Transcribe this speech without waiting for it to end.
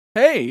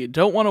Hey,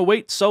 don't want to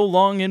wait so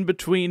long in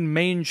between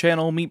main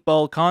channel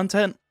Meatball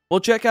content? Well,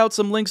 check out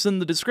some links in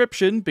the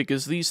description,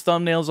 because these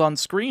thumbnails on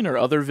screen are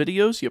other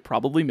videos you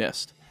probably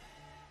missed.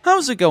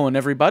 How's it going,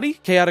 everybody?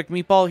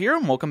 ChaoticMeatball here,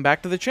 and welcome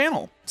back to the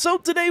channel. So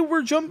today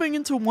we're jumping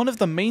into one of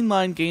the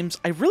mainline games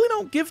I really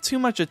don't give too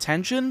much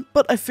attention,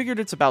 but I figured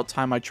it's about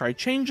time I tried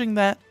changing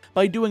that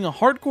by doing a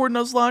hardcore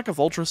Nuzlocke of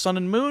Ultra Sun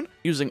and Moon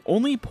using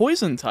only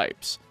poison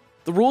types.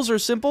 The rules are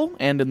simple,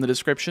 and in the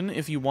description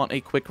if you want a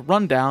quick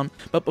rundown,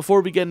 but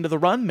before we get into the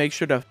run, make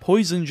sure to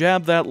poison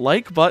jab that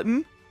like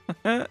button.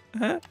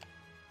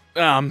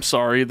 I'm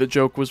sorry, the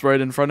joke was right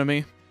in front of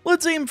me.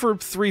 Let's aim for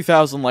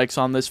 3,000 likes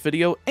on this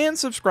video, and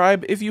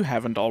subscribe if you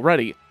haven't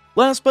already.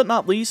 Last but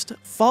not least,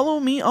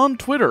 follow me on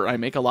Twitter. I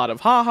make a lot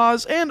of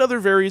ha-has and other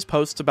various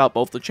posts about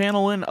both the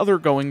channel and other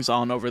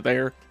goings-on over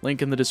there,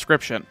 link in the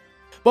description.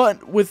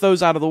 But with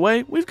those out of the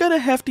way, we've got a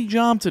hefty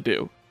job to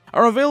do.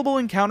 Our available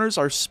encounters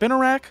are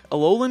Spinarak,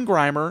 Alolan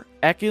Grimer,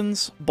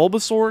 Ekans,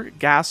 Bulbasaur,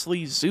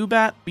 Ghastly,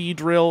 Zubat,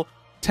 Beedrill,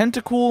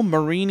 Tentacool,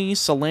 Mareanie,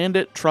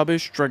 Salandit,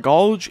 Trubbish,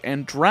 Dragalge,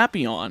 and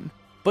Drapion.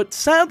 But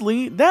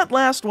sadly, that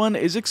last one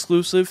is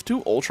exclusive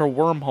to Ultra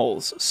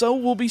Wormholes, so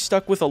we'll be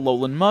stuck with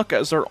Alolan Muck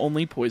as our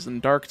only Poison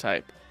Dark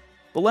type.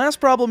 The last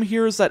problem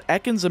here is that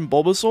Ekans and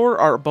Bulbasaur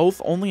are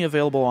both only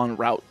available on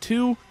Route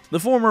 2, the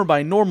former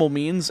by normal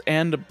means,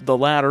 and the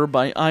latter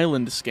by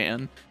island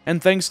scan,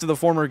 and thanks to the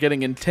former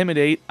getting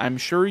Intimidate, I'm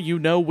sure you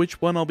know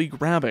which one I'll be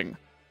grabbing.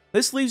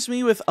 This leaves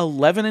me with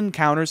 11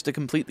 encounters to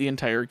complete the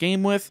entire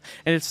game with,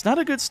 and it's not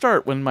a good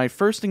start when my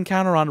first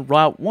encounter on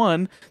Route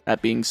 1,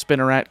 that being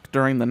Spinarak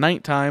during the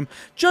nighttime,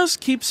 just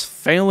keeps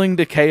failing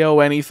to KO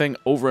anything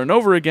over and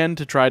over again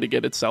to try to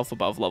get itself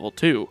above level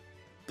 2.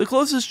 The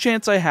closest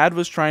chance I had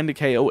was trying to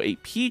KO a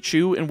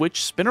Pichu, in which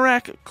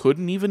Spinarak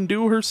couldn't even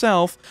do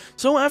herself,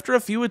 so after a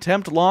few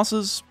attempt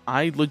losses,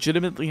 I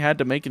legitimately had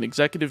to make an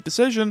executive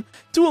decision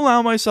to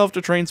allow myself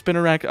to train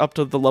Spinarak up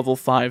to the level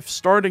 5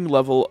 starting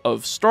level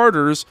of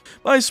starters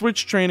by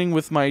switch training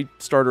with my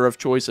starter of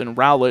choice in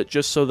Rowlet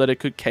just so that it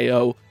could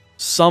KO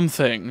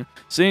something,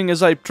 seeing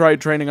as I tried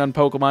training on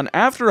Pokemon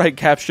after I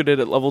captured it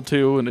at level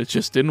 2 and it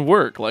just didn't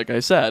work, like I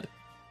said.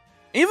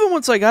 Even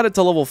once I got it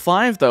to level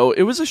 5 though,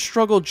 it was a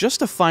struggle just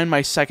to find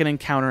my second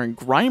encounter in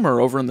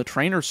Grimer over in the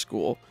trainer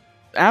school.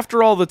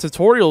 After all the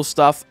tutorial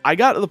stuff, I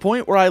got to the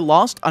point where I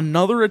lost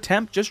another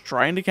attempt just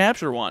trying to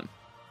capture one.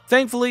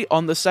 Thankfully,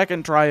 on the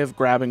second try of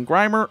grabbing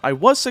Grimer, I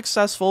was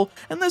successful,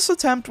 and this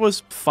attempt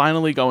was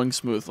finally going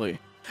smoothly.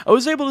 I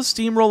was able to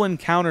steamroll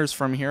encounters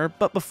from here,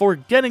 but before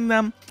getting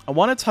them, I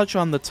want to touch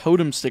on the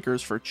totem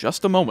stickers for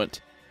just a moment.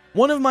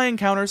 One of my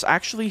encounters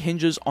actually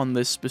hinges on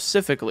this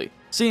specifically,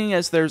 seeing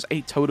as there's a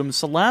Totem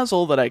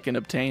Salazzle that I can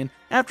obtain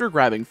after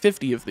grabbing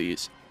 50 of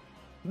these.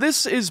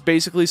 This is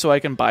basically so I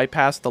can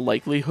bypass the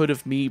likelihood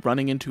of me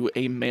running into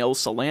a male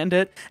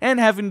Salandit and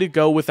having to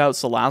go without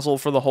Salazzle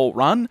for the whole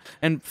run,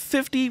 and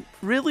 50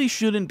 really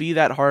shouldn't be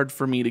that hard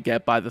for me to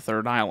get by the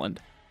third island.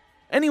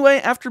 Anyway,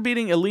 after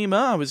beating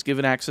Elima, I was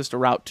given access to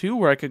Route 2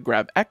 where I could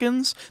grab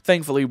Ekans,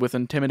 thankfully with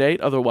Intimidate,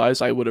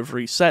 otherwise I would have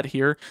reset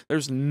here.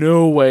 There's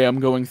no way I'm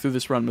going through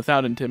this run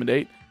without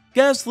Intimidate.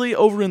 Ghastly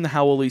over in the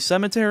Howley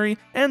Cemetery,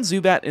 and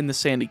Zubat in the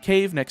Sandy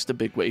Cave next to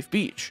Big Wave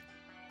Beach.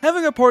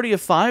 Having a party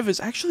of 5 is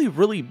actually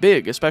really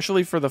big,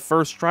 especially for the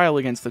first trial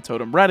against the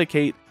Totem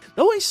Raticate,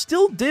 though I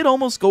still did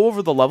almost go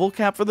over the level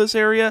cap for this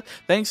area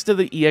thanks to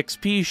the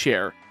EXP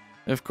share.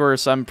 Of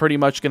course, I'm pretty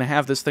much going to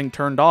have this thing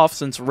turned off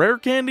since rare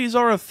candies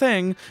are a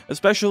thing,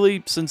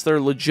 especially since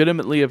they're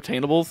legitimately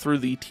obtainable through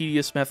the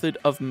tedious method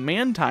of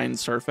Mantine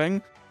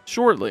surfing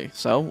shortly,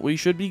 so we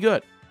should be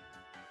good.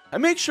 I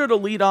make sure to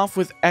lead off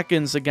with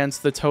Ekans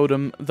against the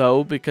Totem,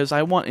 though, because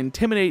I want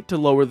Intimidate to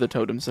lower the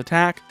Totem's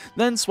attack,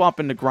 then swap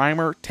into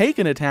Grimer, take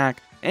an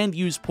attack, and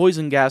use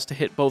Poison Gas to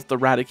hit both the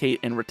Raticate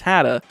and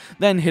Rattata,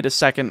 then hit a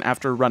second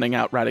after running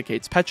out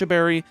Raticate's Pecha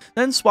Berry,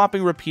 then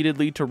swapping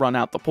repeatedly to run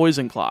out the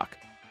Poison Clock.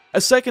 A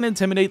second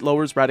Intimidate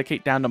lowers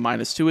Raticate down to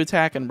 -2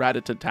 attack and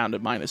Rattata down to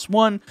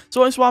 -1,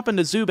 so I swap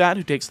into Zubat,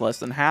 who takes less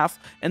than half,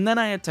 and then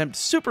I attempt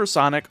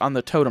Supersonic on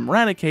the Totem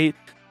Raticate,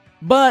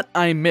 but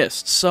I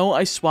missed, so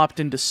I swapped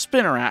into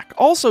Spinarak,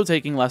 also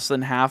taking less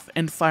than half,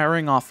 and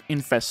firing off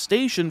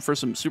Infestation for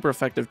some super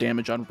effective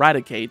damage on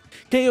Raticate,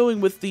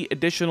 KOing with the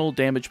additional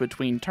damage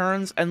between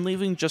turns, and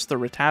leaving just the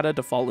Rattata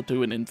to fall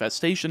into an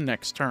Infestation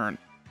next turn.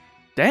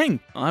 Dang,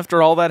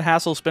 after all that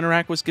hassle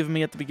Spinarak was giving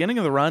me at the beginning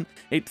of the run,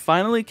 it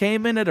finally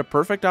came in at a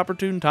perfect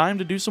opportune time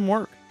to do some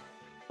work.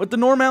 With the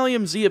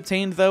Normalium Z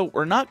obtained though,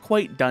 we're not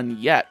quite done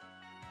yet.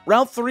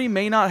 Route 3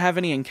 may not have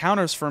any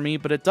encounters for me,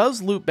 but it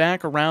does loop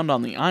back around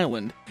on the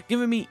island,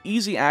 giving me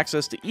easy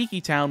access to Iki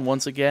Town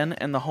once again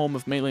and the home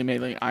of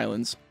Melee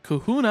Island's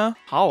Kahuna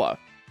Hala.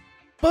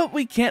 But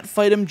we can't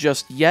fight him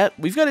just yet.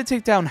 We've got to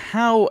take down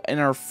Hau in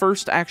our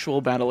first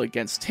actual battle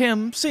against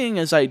him, seeing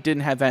as I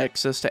didn't have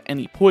access to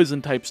any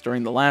poison types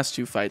during the last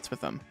two fights with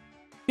him.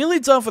 He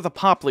leads off with a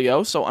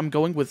Poplio, so I'm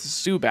going with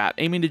Zubat,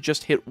 aiming to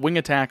just hit Wing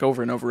Attack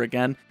over and over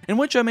again, in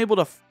which I'm able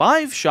to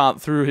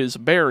 5-shot through his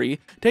berry,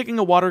 taking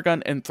a Water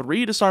Gun and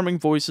 3 Disarming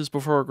Voices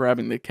before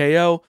grabbing the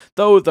KO,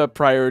 though the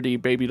priority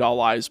Baby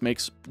Doll Eyes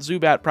makes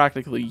Zubat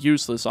practically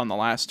useless on the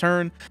last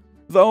turn.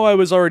 Though I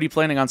was already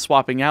planning on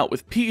swapping out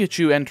with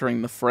Pikachu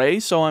entering the fray,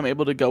 so I'm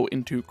able to go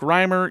into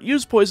Grimer,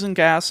 use Poison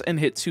Gas, and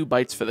hit 2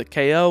 bites for the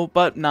KO,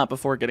 but not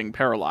before getting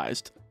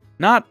paralyzed.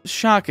 Not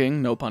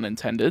shocking, no pun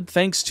intended,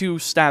 thanks to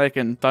Static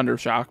and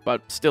Thundershock,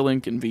 but still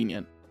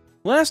inconvenient.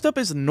 Last up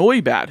is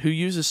Noibat, who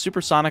uses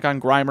Supersonic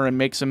on Grimer and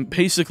makes him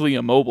basically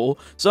immobile,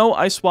 so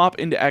I swap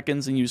into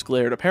Ekans and use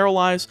Glare to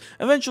paralyze,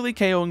 eventually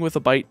KOing with a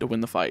bite to win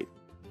the fight.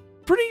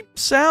 Pretty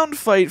sound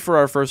fight for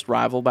our first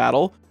rival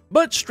battle,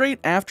 but straight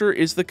after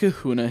is the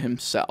Kahuna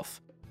himself.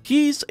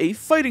 He's a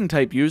fighting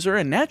type user,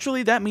 and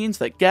naturally that means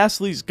that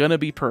Ghastly's gonna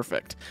be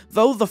perfect.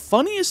 Though the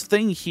funniest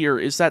thing here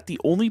is that the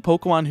only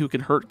Pokemon who can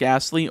hurt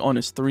Ghastly on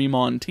his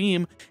 3-mon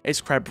team is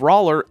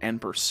Crabrawler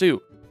and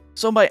Pursuit.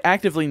 So by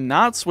actively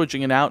not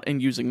switching it out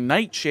and using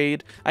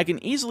Nightshade, I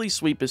can easily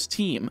sweep his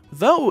team,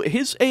 though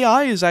his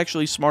AI is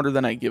actually smarter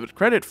than I give it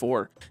credit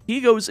for.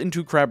 He goes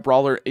into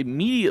Crabrawler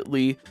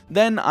immediately,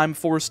 then I'm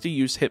forced to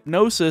use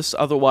Hypnosis,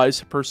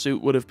 otherwise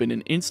Pursuit would have been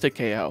an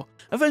insta-KO,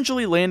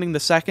 eventually landing the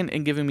second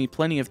and giving me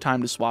plenty of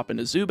time to swap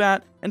into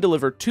Zubat and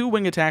deliver 2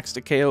 Wing Attacks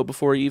to KO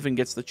before he even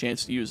gets the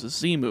chance to use a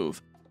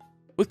Z-move.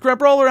 With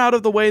Crabrawler out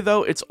of the way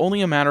though, it's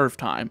only a matter of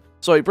time,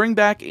 so I bring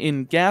back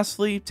in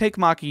Ghastly, take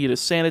Maki to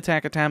Sand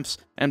Attack attempts,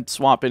 and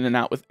swap in and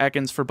out with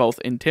Ekans for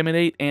both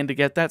Intimidate and to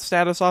get that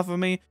status off of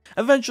me,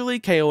 eventually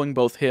KOing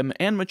both him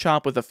and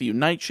Machop with a few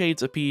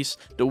Nightshades apiece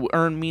to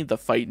earn me the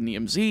fight in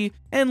EMZ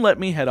and let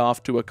me head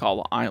off to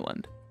Akala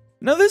Island.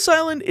 Now this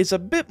island is a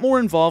bit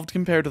more involved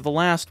compared to the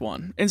last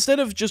one. Instead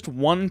of just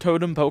 1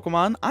 totem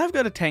Pokemon, I've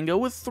got a Tango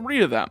with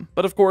 3 of them,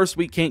 but of course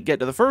we can't get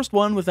to the first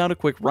one without a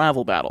quick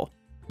rival battle.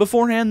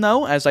 Beforehand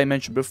though, as I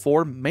mentioned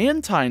before,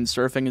 Mantine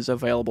Surfing is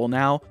available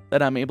now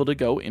that I'm able to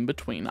go in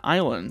between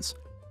islands.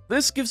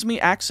 This gives me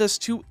access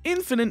to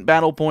infinite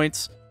battle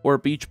points, or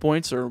beach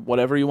points, or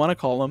whatever you want to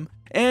call them,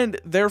 and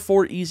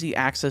therefore easy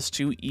access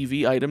to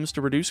EV items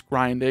to reduce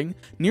grinding,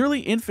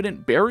 nearly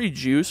infinite berry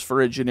juice for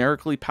a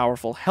generically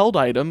powerful held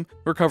item,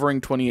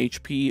 recovering 20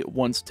 HP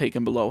once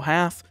taken below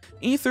half,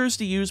 ethers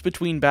to use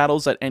between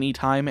battles at any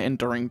time and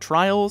during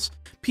trials,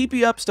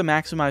 PP ups to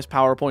maximize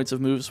power points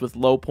of moves with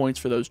low points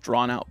for those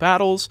drawn out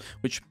battles,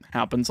 which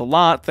happens a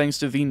lot thanks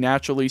to the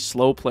naturally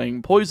slow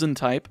playing poison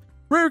type,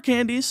 rare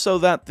candies so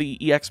that the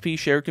EXP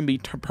share can be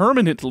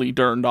permanently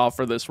turned off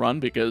for this run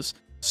because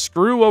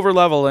screw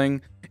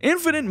overleveling,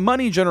 infinite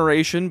money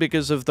generation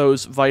because of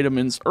those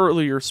vitamins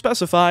earlier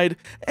specified,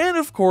 and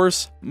of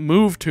course,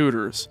 move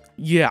tutors.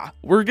 Yeah,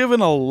 we're given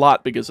a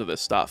lot because of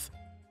this stuff.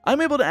 I'm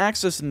able to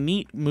access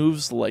neat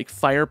moves like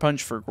Fire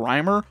Punch for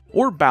Grimer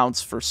or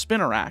Bounce for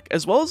Spinarak,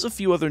 as well as a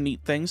few other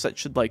neat things that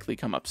should likely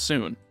come up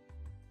soon.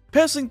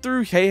 Passing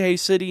through Heihei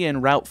City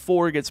and Route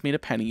 4 gets me to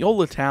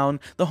Peniola Town,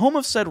 the home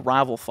of said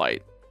rival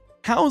fight.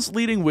 Hao's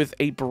leading with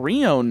a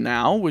Brionne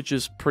now, which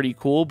is pretty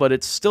cool, but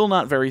it's still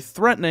not very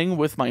threatening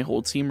with my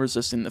whole team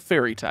resisting the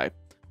Fairy type.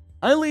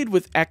 I lead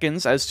with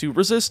Ekans as to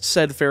resist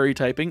said Fairy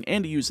typing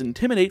and to use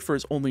Intimidate for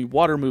his only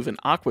water move in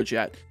Aqua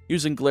Jet,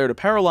 using Glare to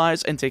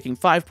paralyze and taking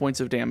 5 points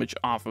of damage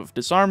off of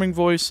Disarming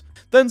Voice,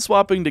 then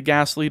swapping to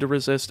Ghastly to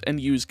resist and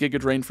use Giga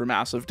Drain for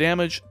massive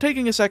damage,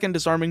 taking a second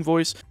Disarming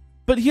Voice,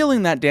 but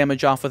healing that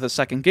damage off with a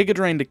second Giga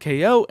Drain to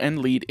KO and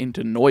lead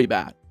into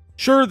Noibat.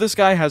 Sure, this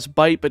guy has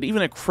Bite, but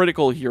even a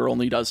critical here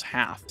only does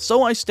half,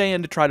 so I stay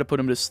in to try to put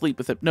him to sleep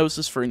with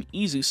Hypnosis for an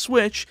easy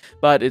switch,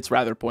 but it's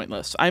rather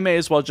pointless. I may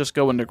as well just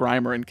go into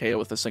Grimer and KO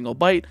with a single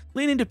Bite,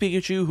 leading to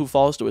Pikachu who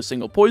falls to a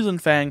single Poison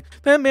Fang,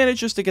 then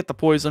manages to get the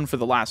poison for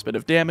the last bit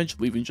of damage,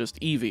 leaving just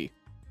Eevee.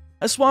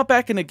 I swap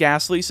back into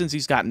Ghastly since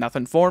he's got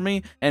nothing for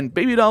me, and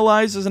Baby Doll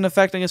Eyes isn't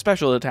affecting a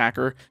special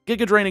attacker,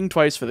 Giga Draining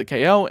twice for the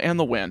KO and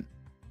the win.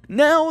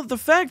 Now, the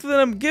fact that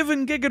I'm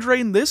given Giga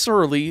Drain this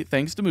early,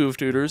 thanks to move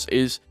tutors,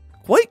 is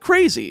quite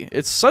crazy.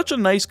 It's such a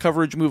nice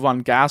coverage move on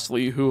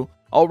Ghastly, who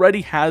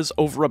already has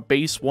over a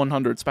base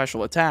 100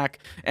 special attack,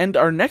 and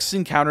our next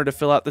encounter to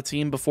fill out the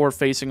team before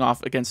facing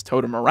off against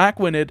Totem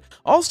Araquanid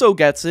also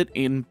gets it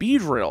in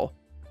Beedrill.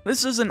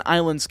 This is an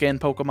island scan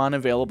Pokemon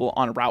available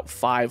on Route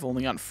 5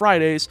 only on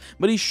Fridays,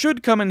 but he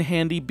should come in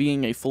handy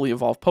being a fully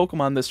evolved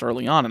Pokemon this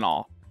early on and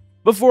all.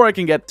 Before I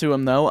can get to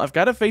him though, I've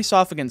got to face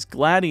off against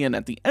Gladion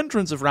at the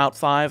entrance of Route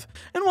 5,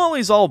 and while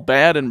he's all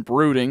bad and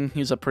brooding,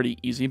 he's a pretty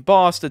easy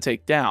boss to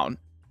take down.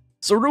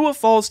 Zorua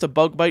falls to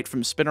Bug Bite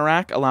from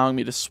Spinarak, allowing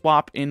me to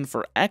swap in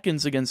for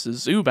Ekans against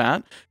his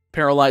Zubat,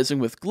 paralyzing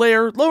with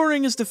Glare,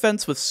 lowering his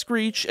defense with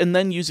Screech, and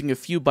then using a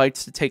few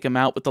bites to take him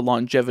out with the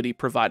longevity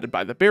provided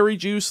by the Berry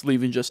Juice,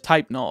 leaving just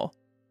Type Null.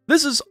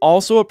 This is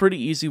also a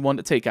pretty easy one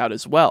to take out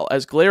as well,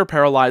 as Glare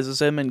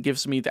paralyzes him and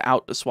gives me the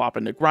out to swap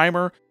into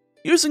Grimer,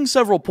 using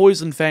several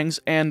Poison Fangs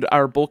and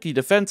our bulky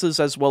defenses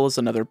as well as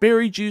another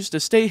Berry Juice to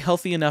stay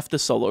healthy enough to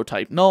solo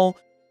Type Null,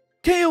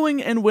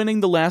 KOing and winning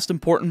the last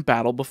important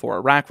battle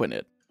before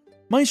Araquanid.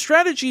 My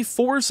strategy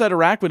for said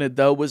Araquanid,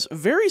 though, was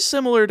very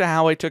similar to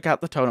how I took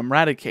out the Totem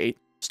Raticate,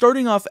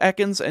 starting off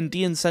Ekans and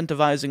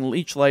de-incentivizing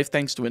Leech Life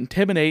thanks to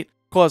Intimidate,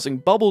 causing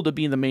Bubble to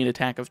be the main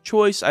attack of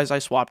choice as I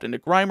swapped into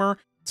Grimer,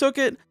 took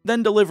it,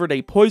 then delivered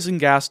a Poison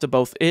Gas to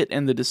both it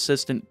and the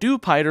Desistant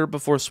Dewpider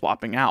before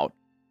swapping out.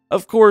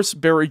 Of course,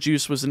 Berry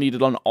Juice was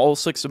needed on all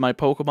 6 of my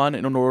Pokemon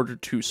in order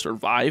to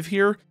survive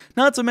here,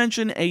 not to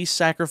mention a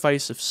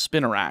sacrifice of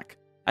Spinarak.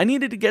 I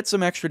needed to get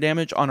some extra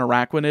damage on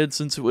Araquanid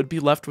since it would be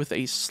left with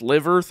a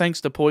sliver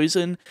thanks to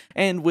Poison,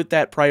 and with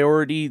that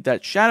priority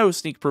that Shadow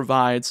Sneak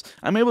provides,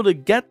 I'm able to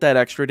get that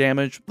extra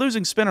damage,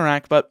 losing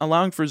Spinarak but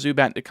allowing for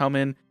Zubat to come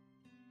in,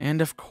 and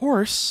of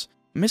course,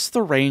 miss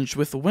the range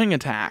with Wing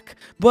Attack.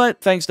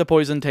 But thanks to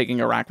Poison taking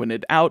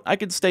Araquanid out, I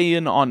could stay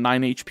in on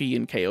 9 HP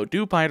and KO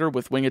Dewpider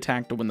with Wing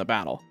Attack to win the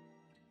battle.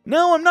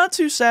 No, I'm not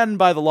too saddened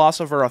by the loss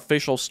of our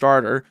official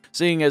starter,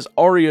 seeing as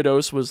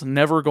Ariados was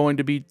never going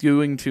to be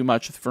doing too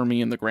much for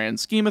me in the grand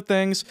scheme of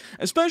things,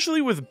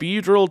 especially with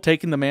Beedrill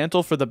taking the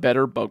mantle for the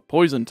better Bug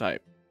Poison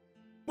type.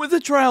 With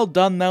the trial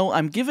done though,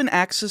 I'm given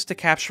access to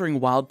capturing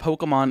wild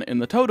Pokemon in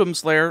the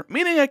Totem's Lair,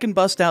 meaning I can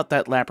bust out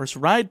that Lapras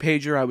Ride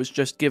Pager I was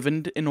just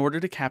given in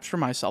order to capture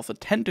myself a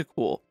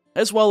Tentacool,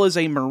 as well as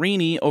a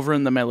Mareanie over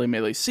in the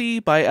Melee Sea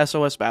by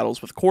SOS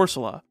Battles with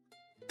Corsola.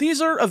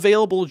 These are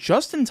available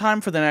just in time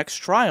for the next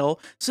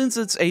trial, since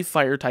it's a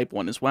Fire-type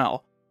one as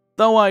well.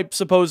 Though I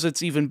suppose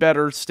it's even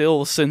better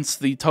still since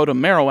the Totem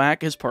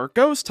Marowak is part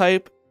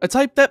Ghost-type, a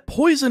type that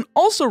Poison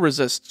also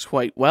resists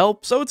quite well,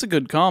 so it's a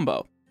good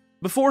combo.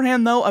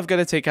 Beforehand though, I've got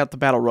to take out the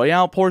Battle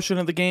Royale portion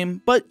of the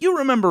game, but you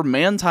remember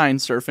Mantine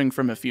surfing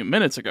from a few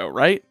minutes ago,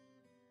 right?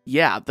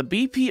 Yeah, the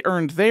BP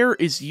earned there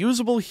is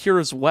usable here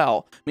as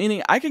well,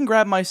 meaning I can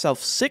grab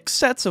myself 6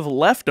 sets of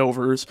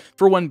leftovers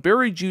for when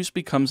Berry Juice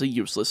becomes a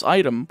useless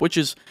item, which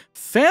is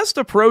fast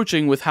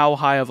approaching with how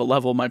high of a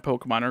level my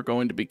Pokemon are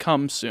going to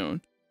become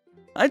soon.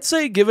 I'd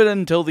say give it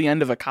until the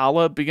end of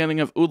Akala,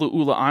 beginning of Ula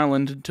Ula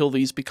Island until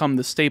these become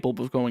the staple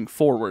going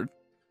forward.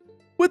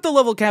 With the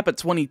level cap at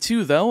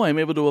 22 though, I'm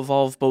able to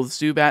evolve both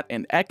Zubat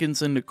and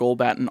Ekans into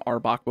Golbat and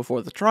Arbok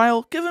before the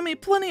trial, giving me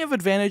plenty of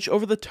advantage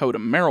over the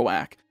Totem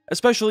Marowak,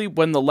 especially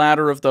when the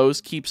latter of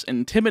those keeps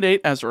Intimidate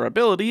as her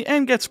ability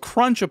and gets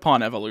Crunch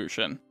upon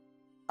evolution.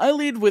 I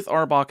lead with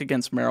Arbok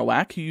against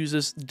Marowak, who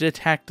uses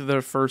Detect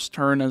the first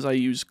turn as I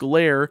use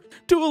Glare,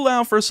 to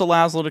allow for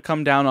Salazzle to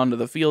come down onto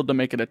the field to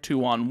make it a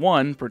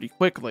 2-on-1 pretty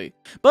quickly.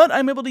 But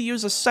I'm able to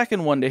use a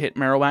second one to hit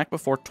Marowak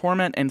before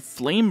Torment and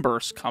Flame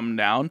Burst come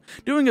down,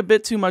 doing a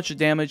bit too much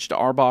damage to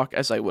Arbok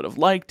as I would have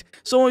liked,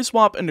 so I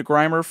swap into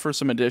Grimer for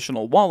some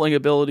additional walling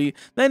ability,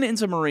 then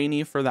into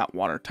Mareanie for that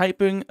water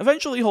typing,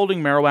 eventually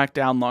holding Marowak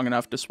down long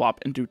enough to swap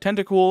into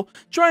Tentacool,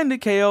 trying to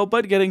KO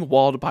but getting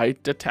walled by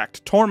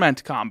Detect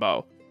Torment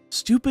combo.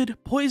 Stupid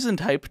Poison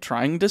type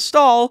trying to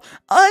stall,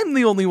 I'm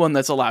the only one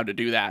that's allowed to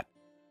do that.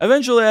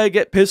 Eventually I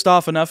get pissed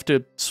off enough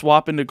to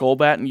swap into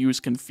Golbat and use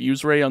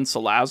Confuse Ray on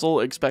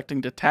Salazzle, expecting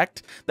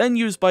Detect, then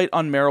use Bite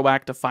on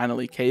Marowak to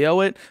finally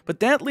KO it, but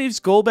that leaves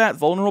Golbat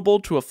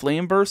vulnerable to a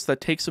Flame Burst that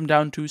takes him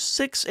down to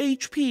 6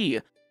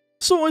 HP.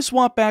 So I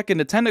swap back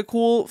into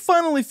Tentacool,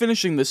 finally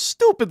finishing the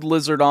stupid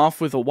lizard off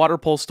with a Water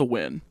Pulse to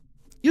win.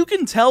 You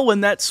can tell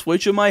when that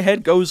switch in my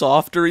head goes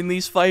off during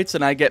these fights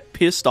and I get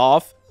pissed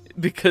off,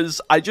 because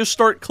I just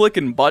start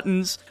clicking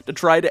buttons to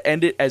try to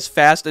end it as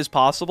fast as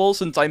possible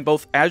since I'm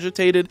both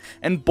agitated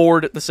and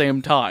bored at the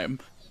same time.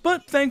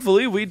 But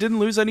thankfully, we didn't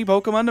lose any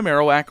Pokemon to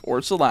Marowak or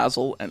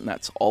Salazzle, and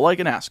that's all I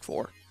can ask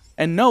for.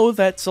 And know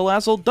that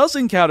Salazzle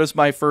doesn't count as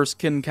my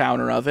first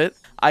encounter of it.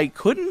 I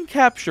couldn't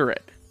capture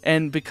it,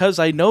 and because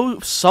I know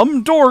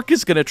some dork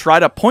is gonna try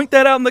to point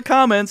that out in the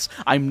comments,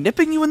 I'm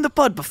nipping you in the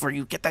bud before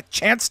you get that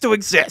chance to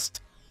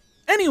exist.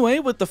 Anyway,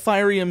 with the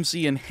Fiery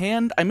MZ in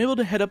hand, I'm able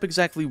to head up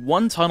exactly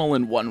 1 tunnel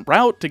in 1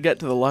 route to get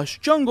to the Lush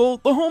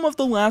Jungle, the home of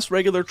the last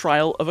regular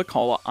trial of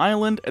Akala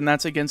Island, and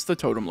that's against the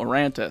Totem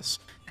Lurantis.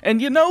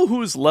 And you know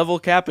whose level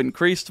cap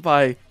increased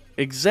by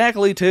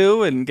exactly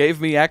 2 and gave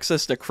me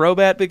access to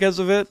Crobat because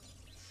of it?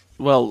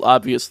 Well,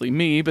 obviously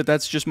me, but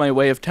that's just my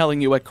way of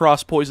telling you I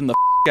cross-poisoned the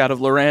out of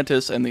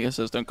Lurantis and the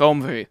assistant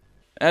Comfey.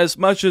 As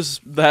much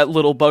as that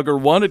little bugger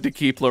wanted to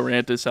keep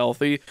Lurantis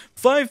healthy,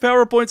 5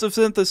 power points of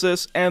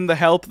synthesis and the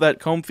help that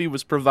Comfey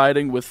was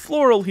providing with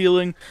floral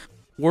healing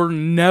were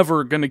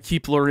never gonna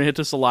keep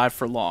Lurantis alive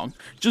for long,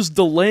 just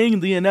delaying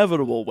the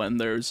inevitable when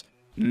there's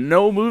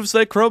no moves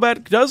that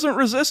Crobat doesn't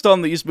resist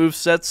on these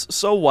movesets,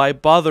 so why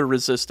bother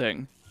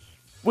resisting?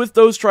 With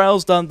those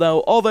trials done though,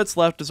 all that's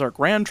left is our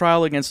grand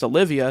trial against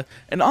Olivia,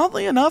 and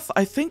oddly enough,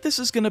 I think this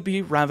is gonna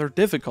be rather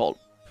difficult.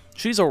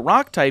 She's a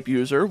rock type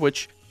user,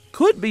 which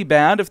could be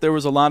bad if there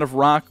was a lot of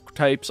rock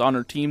types on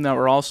her team that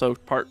were also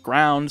part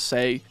ground,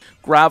 say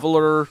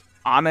Graveler,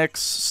 Onyx,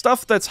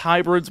 stuff that's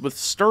hybrids with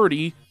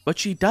Sturdy, but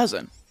she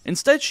doesn't.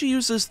 Instead, she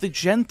uses the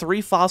Gen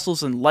 3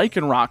 fossils and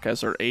Lycanroc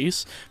as her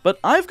ace, but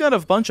I've got a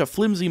bunch of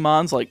flimsy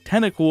mons like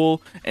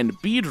Tentacool and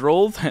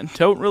Beedrill that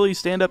don't really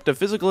stand up to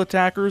physical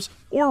attackers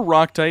or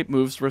rock type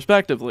moves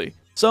respectively,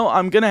 so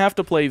I'm gonna have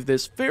to play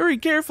this very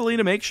carefully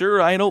to make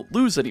sure I don't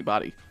lose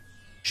anybody.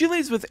 She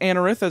leads with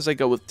Anorith as I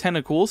go with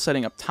Tentacool,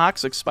 setting up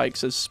Toxic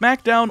Spikes as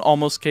Smackdown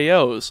almost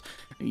KOs.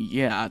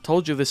 Yeah, I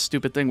told you this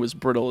stupid thing was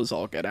brittle as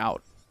all get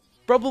out.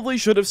 Probably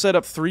should have set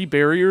up 3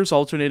 barriers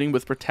alternating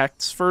with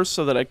Protects first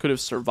so that I could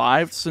have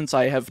survived, since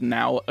I have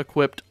now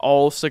equipped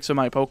all 6 of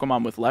my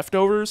Pokemon with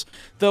leftovers,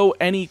 though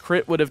any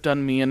crit would have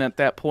done me in at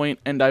that point,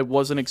 and I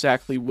wasn't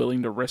exactly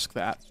willing to risk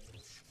that.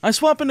 I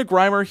swap into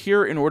Grimer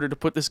here in order to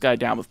put this guy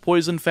down with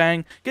Poison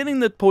Fang, getting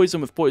the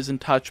poison with Poison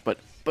Touch, but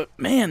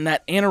man,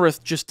 that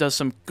Anorith just does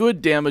some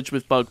good damage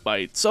with Bug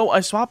Bite, so I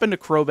swap into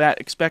Crobat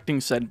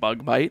expecting said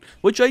Bug Bite,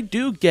 which I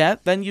do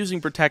get, then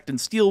using Protect and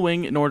Steel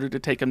Wing in order to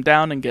take him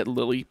down and get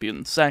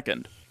Lillipup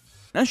second.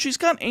 Now she's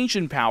got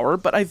Ancient Power,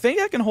 but I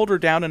think I can hold her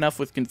down enough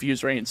with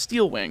Confuse Ray and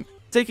Steel Wing,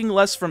 taking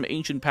less from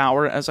Ancient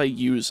Power as I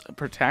use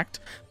Protect,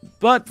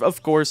 but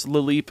of course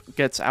Lillipup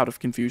gets out of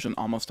confusion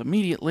almost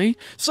immediately,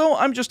 so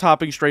I'm just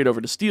hopping straight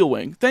over to Steel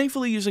Wing,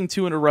 thankfully using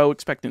 2 in a row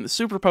expecting the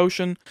Super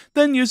Potion,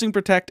 then using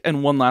Protect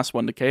and one last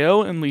one to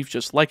KO and leave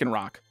just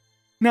Lycanroc.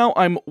 Now,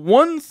 I'm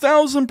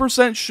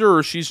 1000%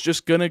 sure she's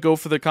just gonna go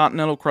for the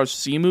Continental Crush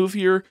Z move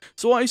here,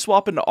 so I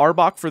swap into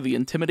Arbok for the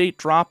Intimidate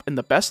drop and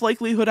the best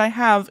likelihood I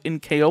have in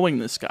KOing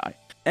this guy.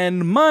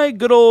 And my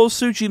good old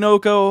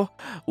Tsuchinoko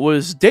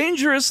was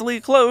dangerously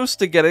close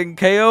to getting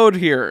KO'd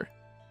here.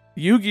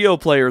 Yu-Gi-Oh!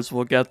 Players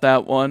will get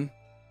that one.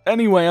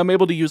 Anyway, I'm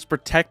able to use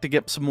Protect to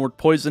get some more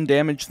poison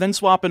damage, then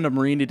swap into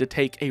Marini to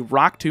take a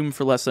Rock Tomb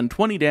for less than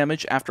 20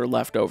 damage after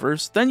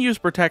leftovers, then use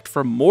Protect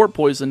for more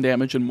poison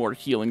damage and more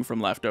healing from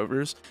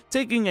leftovers,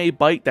 taking a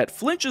Bite that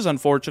flinches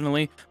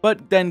unfortunately,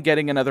 but then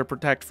getting another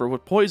Protect for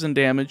poison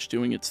damage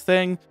doing its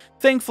thing.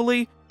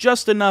 Thankfully,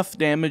 just enough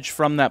damage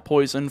from that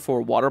poison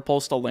for Water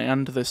Pulse to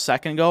land the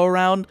second go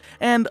around,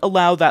 and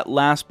allow that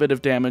last bit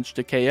of damage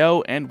to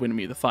KO and win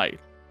me the fight.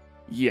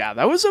 Yeah,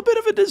 that was a bit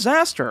of a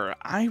disaster.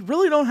 I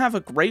really don't have a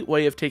great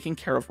way of taking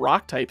care of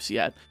rock types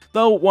yet,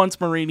 though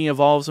once Marini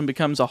evolves and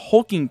becomes a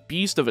hulking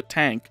beast of a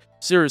tank,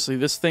 seriously,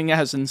 this thing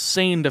has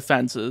insane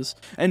defenses,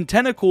 and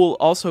Tentacool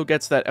also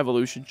gets that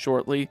evolution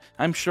shortly,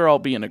 I'm sure I'll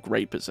be in a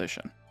great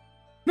position.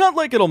 Not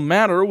like it'll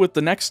matter with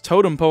the next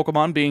totem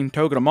Pokemon being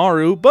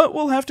Togedemaru, but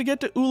we'll have to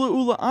get to Ula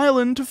Ula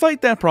Island to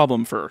fight that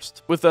problem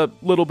first, with a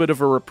little bit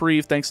of a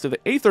reprieve thanks to the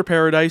Aether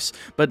Paradise,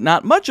 but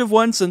not much of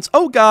one since,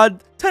 oh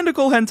god,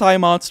 tentacle hentai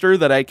monster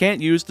that I can't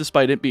use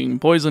despite it being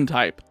poison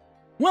type.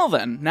 Well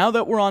then, now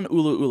that we're on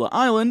Ula Ula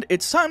Island,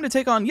 it's time to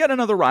take on yet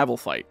another rival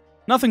fight.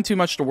 Nothing too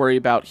much to worry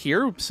about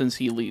here, since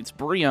he leads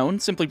Brionne,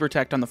 simply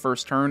Protect on the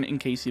first turn in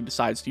case he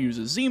decides to use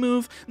a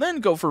Z-move, then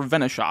go for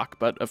Venoshock,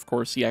 but of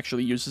course he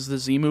actually uses the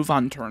Z-move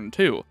on turn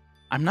 2.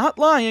 I'm not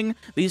lying,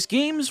 these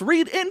games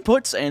read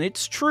inputs and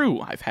it's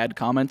true. I've had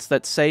comments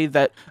that say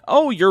that,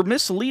 oh, you're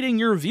misleading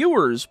your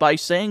viewers by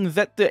saying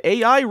that the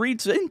AI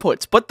reads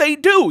inputs, but they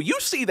do! You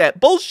see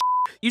that bullshit!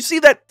 You see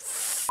that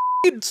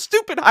f***ing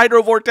stupid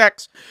Hydro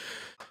Vortex!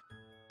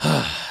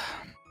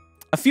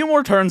 A few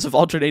more turns of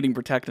alternating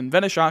Protect and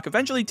Venoshock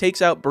eventually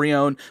takes out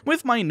Brionne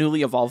with my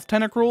newly evolved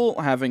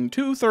Tentacruel having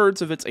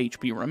 2/3 of its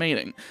HP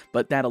remaining,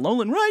 but that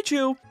Alolan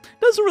Raichu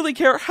doesn't really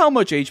care how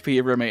much HP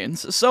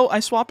remains, so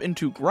I swap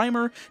into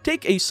Grimer,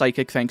 take a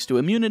Psychic thanks to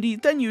immunity,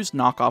 then use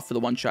Knockoff for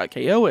the one-shot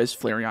KO as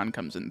Flareon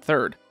comes in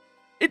third.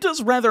 It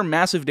does rather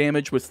massive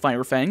damage with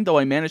Fire Fang, though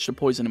I managed to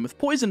poison him with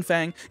Poison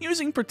Fang,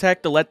 using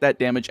Protect to let that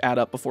damage add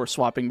up before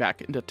swapping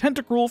back into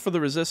Tentacruel for the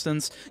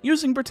resistance,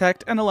 using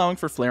Protect and allowing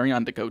for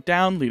Flareon to go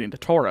down, leading to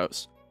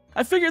Tauros.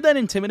 I figured that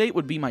Intimidate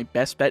would be my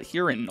best bet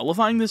here in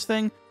nullifying this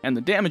thing, and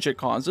the damage it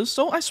causes,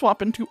 so I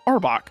swap into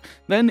Arbok,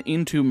 then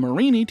into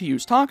Marini to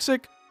use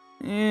Toxic,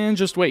 and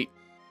just wait.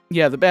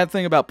 Yeah, the bad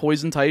thing about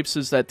poison types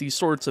is that these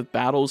sorts of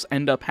battles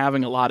end up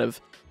having a lot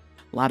of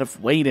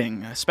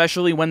waiting,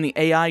 especially when the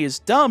AI is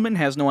dumb and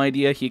has no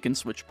idea he can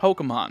switch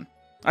Pokemon.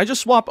 I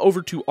just swap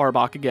over to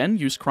Arbok again,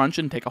 use Crunch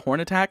and take a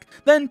Horn Attack,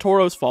 then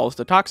Tauros falls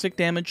to Toxic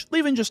damage,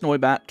 leaving just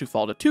Noibat to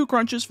fall to 2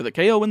 Crunches for the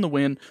KO and the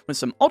win, with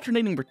some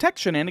alternating Protect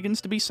shenanigans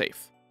to be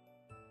safe.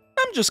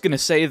 I'm just gonna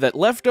say that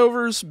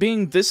Leftovers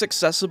being this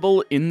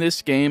accessible in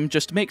this game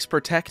just makes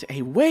Protect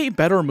a way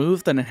better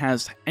move than it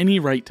has any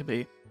right to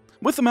be.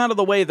 With them out of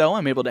the way, though,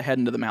 I'm able to head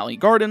into the Mali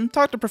Garden,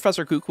 talk to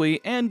Professor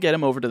Kukui, and get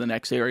him over to the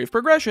next area of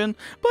progression,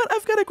 but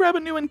I've got to grab a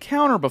new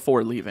encounter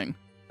before leaving.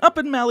 Up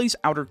in Mali's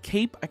Outer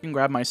Cape, I can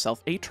grab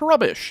myself a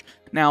Trubbish.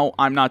 Now,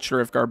 I'm not sure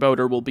if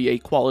Garbodor will be a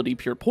quality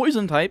pure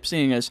poison type,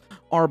 seeing as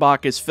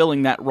Arbok is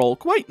filling that role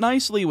quite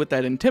nicely with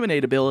that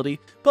Intimidate ability,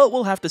 but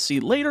we'll have to see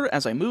later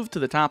as I move to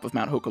the top of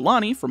Mount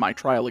Hokulani for my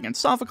trial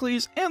against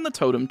Sophocles and the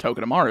Totem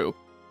Togedemaru.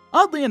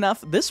 Oddly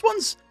enough, this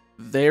one's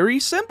very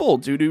simple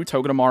due to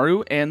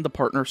Togedemaru and the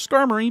partner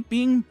Skarmory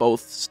being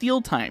both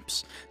steel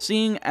types,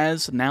 seeing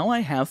as now I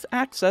have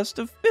access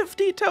to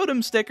 50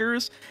 totem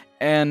stickers,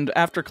 and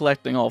after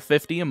collecting all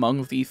 50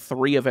 among the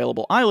 3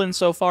 available islands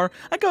so far,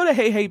 I go to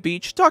Hey Hey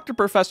Beach, talk to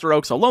Professor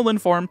Oak's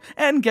Alolan form,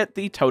 and get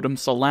the Totem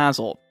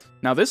Salazzle.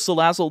 Now this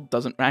Salazzle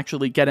doesn't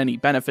actually get any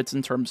benefits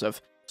in terms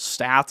of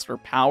stats or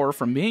power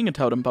from being a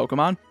totem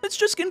Pokemon, it's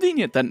just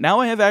convenient that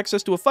now I have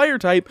access to a fire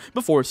type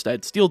before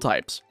said steel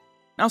types.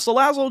 Now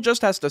Salazzle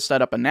just has to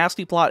set up a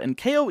nasty plot and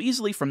KO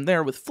easily from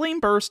there with Flame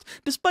Burst,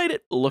 despite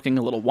it looking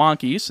a little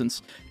wonky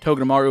since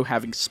Togedemaru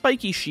having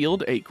Spiky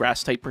Shield, a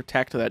Grass-type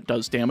Protect that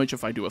does damage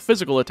if I do a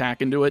physical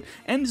attack into it,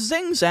 and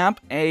Zing Zap,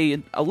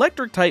 a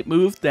Electric-type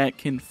move that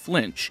can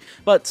flinch.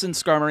 But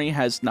since Skarmory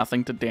has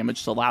nothing to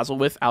damage Salazzle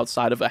with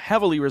outside of a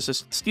heavily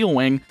resistant Steel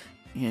Wing,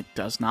 it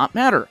does not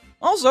matter.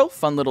 Also,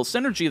 fun little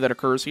synergy that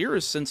occurs here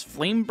is since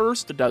Flame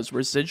Burst does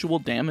residual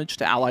damage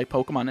to ally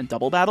Pokemon in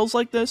double battles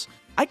like this,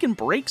 I can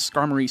break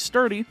Skarmory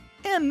sturdy,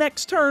 and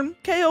next turn,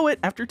 KO it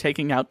after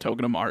taking out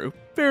Togedemaru.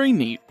 Very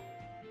neat.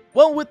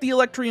 Well, with the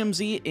Electrium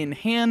Z in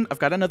hand, I've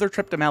got another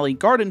trip to Mally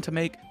Garden to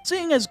make,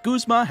 seeing as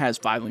Guzma has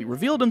finally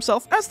revealed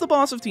himself as the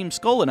boss of Team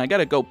Skull and I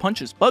gotta go punch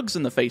his bugs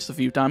in the face a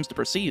few times to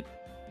proceed.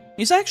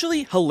 He's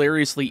actually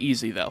hilariously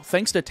easy though.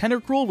 Thanks to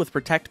Tentacruel with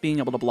Protect being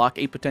able to block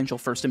a potential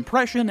first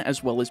impression,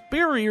 as well as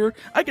Barrier,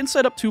 I can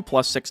set up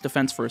 2+6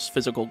 defense for his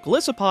physical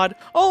Golisopod,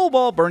 all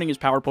while burning his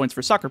power points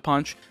for Sucker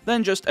Punch,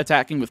 then just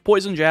attacking with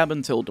Poison Jab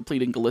until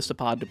depleting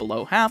Golisopod to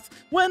below half,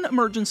 when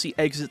Emergency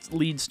Exit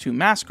leads to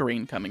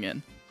Masquerain coming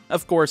in.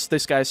 Of course,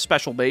 this guy's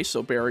special base,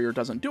 so Barrier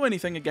doesn't do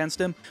anything against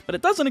him, but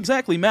it doesn't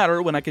exactly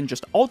matter when I can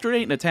just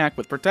alternate an attack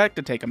with Protect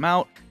to take him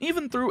out,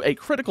 even through a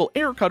critical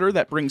Air Cutter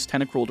that brings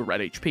Tentacruel to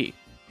red HP.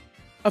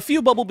 A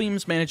few Bubble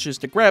Beams manages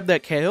to grab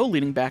that KO,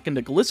 leading back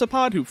into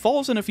Golisopod, who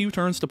falls in a few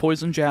turns to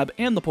Poison Jab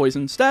and the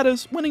Poison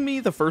status, winning me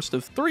the first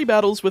of 3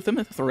 battles with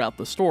him throughout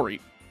the story.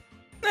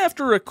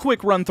 After a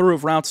quick run-through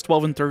of routes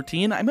 12 and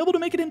 13, I'm able to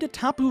make it into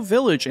Tapu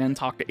Village and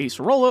talk to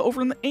Acerola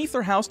over in the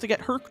Aether House to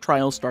get her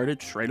trial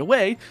started straight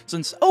away,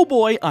 since, oh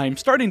boy, I'm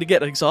starting to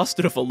get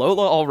exhausted of Alola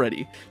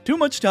already. Too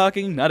much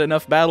talking, not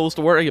enough battles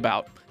to worry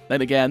about.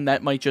 Then again,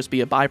 that might just be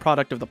a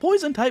byproduct of the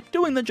Poison type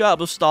doing the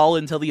job of stall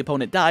until the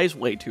opponent dies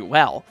way too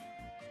well.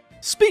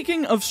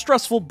 Speaking of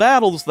stressful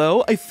battles,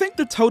 though, I think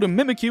the Totem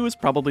Mimikyu is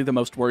probably the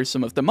most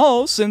worrisome of them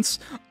all, since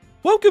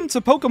welcome to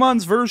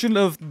Pokemon's version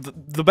of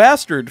the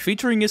Bastard,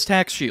 featuring his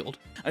Tax Shield.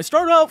 I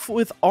start off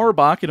with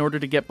Arbok in order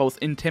to get both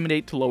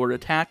Intimidate to lower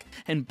attack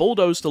and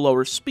Bulldoze to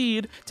lower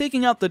speed,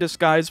 taking out the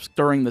Disguise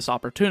during this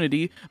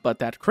opportunity, but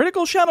that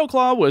critical Shadow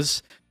Claw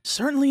was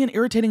certainly an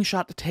irritating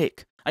shot to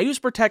take. I use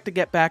Protect to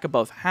get back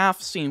above half,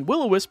 seeing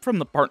Will-O-Wisp from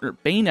the partner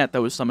Bayonet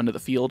that was summoned to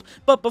the field,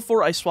 but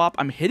before I swap,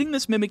 I'm hitting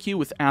this Mimikyu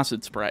with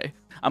Acid Spray.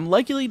 I'm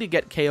likely to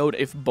get KO'd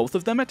if both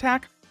of them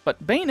attack,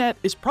 but Bayonet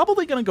is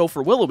probably going to go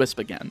for Will-O-Wisp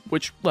again,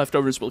 which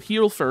leftovers will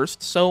heal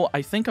first, so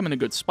I think I'm in a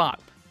good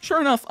spot.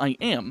 Sure enough, I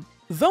am.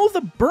 Though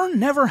the burn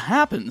never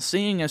happened,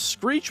 seeing as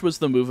Screech was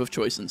the move of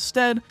choice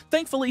instead,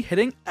 thankfully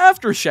hitting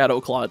after Shadow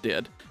Claw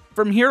did.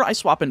 From here, I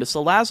swap into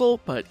Salazzle,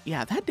 but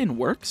yeah, that didn't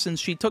work since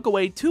she took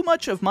away too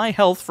much of my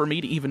health for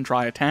me to even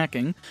try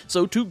attacking,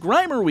 so to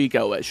Grimer we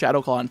go as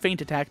Shadow Claw and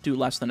Feint Attack do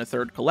less than a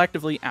third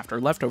collectively after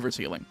leftovers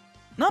healing.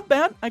 Not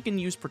bad, I can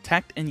use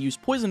Protect and use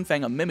Poison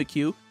Fang on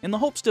Mimikyu in the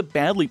hopes to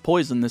badly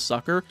poison this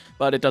sucker,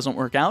 but it doesn't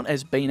work out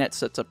as Bayonet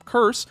sets up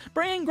Curse,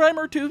 bringing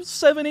Grimer to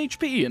 7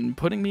 HP and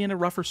putting me in a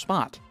rougher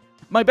spot.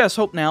 My best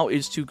hope now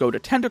is to go to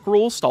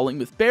Tentacruel, stalling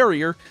with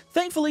Barrier.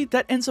 Thankfully,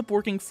 that ends up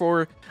working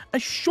for a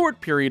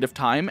short period of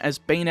time, as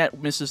Bayonet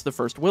misses the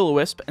first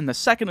Will-O-Wisp, and the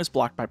second is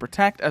blocked by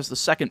Protect as the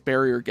second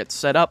barrier gets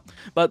set up,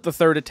 but the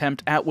third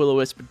attempt at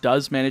Will-O-Wisp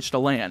does manage to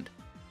land.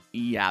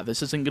 Yeah,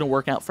 this isn't going to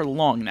work out for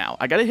long now.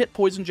 I gotta hit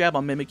Poison Jab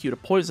on Mimikyu to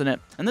poison it,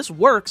 and this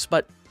works,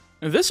 but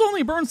this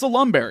only burns the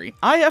Lumberry.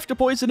 I have to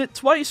poison it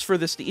twice for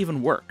this to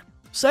even work.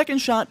 Second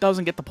shot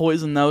doesn't get the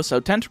poison though, so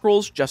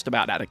Tentacruel's just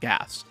about out of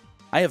gas.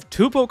 I have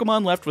 2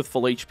 Pokemon left with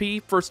full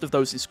HP, first of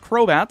those is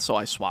Crobat, so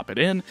I swap it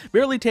in,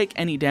 barely take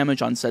any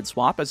damage on said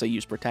swap as I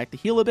use Protect to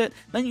heal a bit,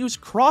 then use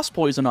Cross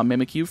Poison on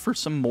Mimikyu for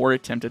some more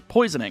attempted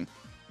poisoning.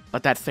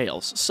 But that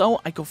fails,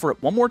 so I go for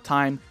it one more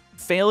time,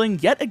 failing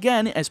yet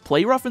again as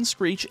Play Rough and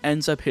Screech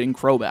ends up hitting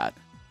Crobat.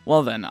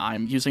 Well then,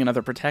 I'm using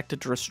another Protect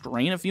to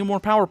restrain a few more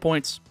power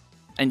points.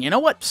 And you know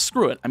what?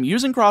 Screw it, I'm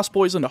using Cross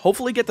Poison to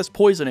hopefully get this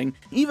poisoning,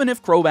 even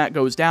if Crobat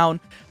goes down,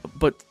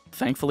 but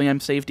thankfully I'm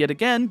saved yet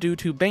again due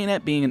to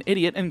Bayonet being an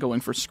idiot and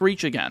going for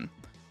Screech again.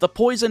 The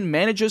poison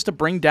manages to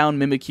bring down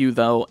Mimikyu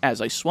though,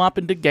 as I swap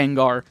into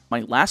Gengar,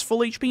 my last full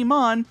HP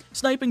Mon,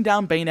 sniping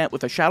down Bayonet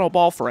with a Shadow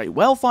Ball for a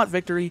well-fought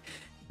victory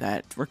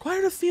that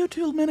required a few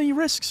too many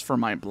risks for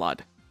my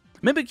blood.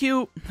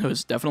 Mimikyu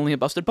was definitely a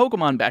busted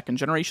Pokemon back in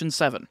Generation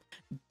 7.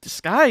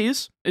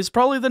 Disguise is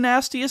probably the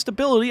nastiest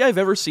ability I've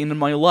ever seen in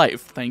my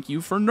life, thank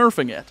you for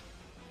nerfing it.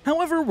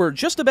 However, we're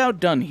just about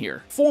done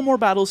here. 4 more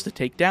battles to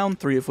take down,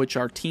 3 of which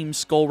are Team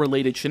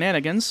Skull-related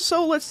shenanigans,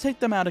 so let's take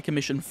them out of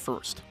commission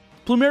first.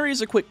 Plumeria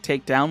is a quick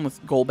takedown,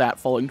 with Golbat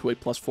falling to a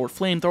 +4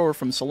 Flamethrower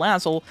from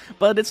Salazzle,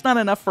 but it's not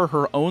enough for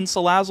her own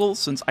Salazzle,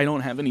 since I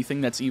don't have anything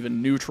that's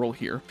even neutral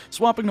here,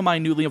 swapping to my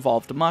newly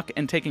evolved Muck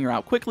and taking her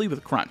out quickly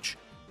with Crunch.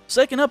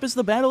 Second up is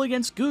the battle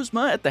against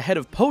Guzma at the head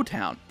of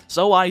Po-Town,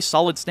 so I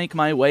Solid Snake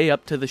my way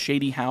up to the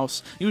Shady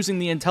House, using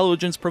the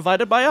intelligence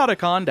provided by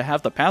Otacon to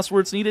have the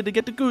passwords needed to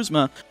get to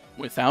Guzma,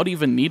 without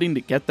even needing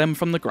to get them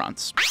from the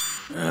grunts.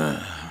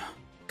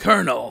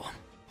 Colonel,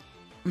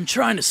 I'm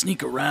trying to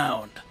sneak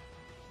around,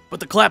 but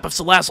the clap of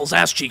Salazzle's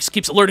ass cheeks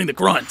keeps alerting the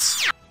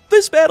grunts.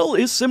 This battle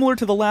is similar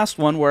to the last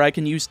one where I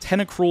can use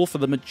Tentacruel for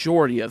the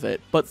majority of it,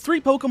 but 3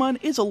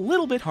 Pokemon is a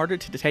little bit harder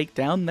to take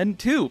down than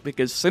 2,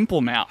 because simple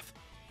math.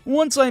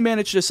 Once I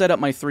manage to set up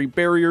my 3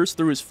 barriers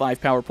through his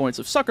 5 power points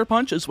of Sucker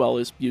Punch, as well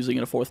as using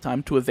it a 4th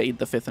time to evade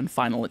the 5th and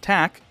final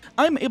attack,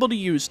 I'm able to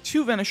use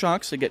 2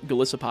 Venishocks to get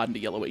Golisopod into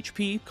yellow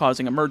HP,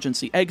 causing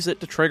Emergency Exit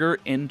to trigger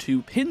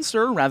into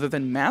Pinsir rather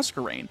than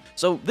Masquerain,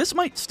 so this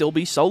might still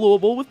be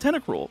soloable with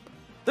Tentacruel.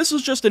 This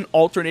is just an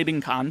alternating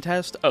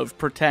contest of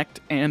Protect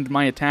and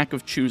my attack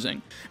of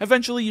choosing,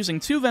 eventually using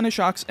 2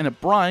 Venishocks and a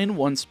Brine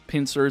once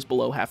Pinsir is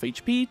below half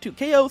HP to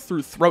KO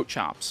through Throat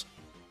Chops.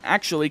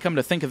 Actually, come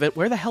to think of it,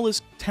 where the hell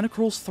is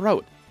Tentacruel's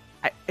throat?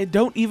 I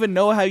don't even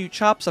know how you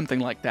chop something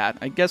like that.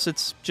 I guess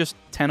it's just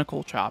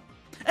Tentacle Chop.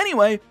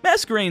 Anyway,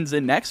 Masquerain's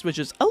in next, which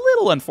is a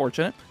little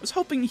unfortunate. I was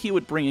hoping he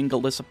would bring in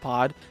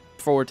Golisopod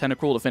for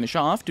Tentacruel to finish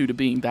off, due to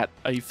being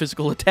a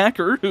physical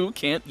attacker who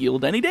can't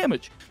yield any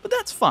damage, but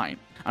that's fine.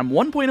 I'm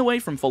 1 point away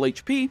from full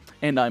HP,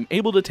 and I'm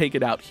able to take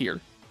it out here.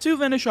 2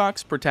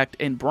 Venishocks, Protect,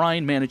 and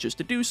Brine manages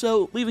to do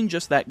so, leaving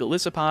just that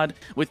Golisopod,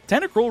 with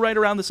Tentacruel right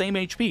around the same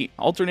HP,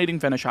 alternating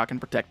Venishock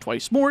and Protect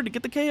twice more to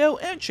get the KO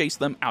and chase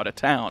them out of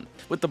town,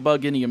 with the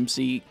Bug and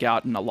EMC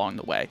gotten along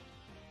the way.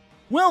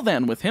 Well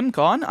then, with him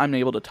gone, I'm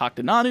able to talk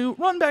to Nanu,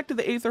 run back to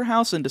the Aether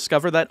House, and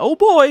discover that, oh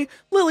boy,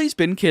 Lily's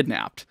been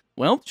kidnapped.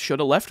 Well,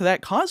 shoulda left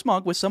that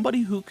Cosmog with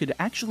somebody who could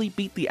actually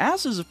beat the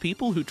asses of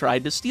people who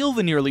tried to steal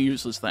the nearly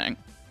useless thing.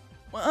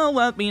 Well,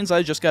 that means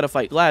I just gotta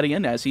fight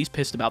Gladion, as he's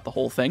pissed about the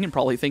whole thing and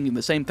probably thinking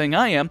the same thing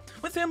I am,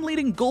 with him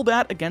leading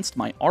Golbat against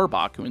my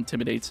Arbok, who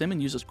intimidates him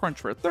and uses Crunch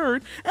for a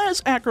third,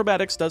 as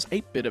Acrobatics does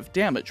a bit of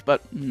damage,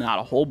 but not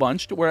a whole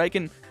bunch, to where I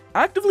can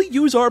actively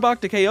use Arbok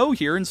to KO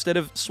here instead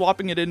of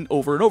swapping it in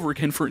over and over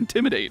again for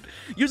Intimidate,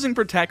 using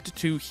Protect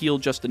to heal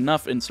just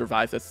enough and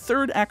survive the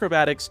third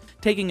Acrobatics,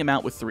 taking him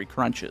out with 3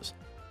 Crunches.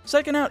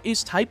 Second out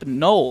is Type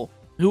Null,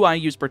 who I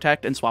use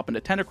Protect and swap into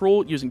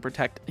Tentacruel, using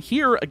Protect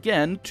here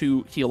again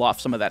to heal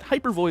off some of that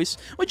Hyper Voice,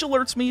 which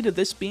alerts me to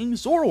this being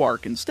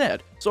Zoroark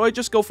instead. So I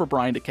just go for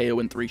Brine to KO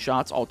in 3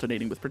 shots,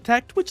 alternating with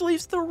Protect, which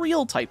leaves the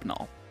real Type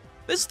Null.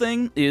 This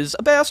thing is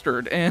a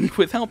bastard, and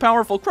with how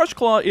powerful Crush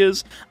Claw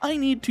is, I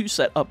need to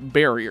set up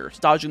barriers,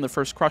 dodging the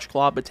first Crush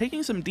Claw but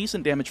taking some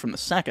decent damage from the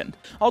second,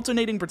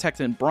 alternating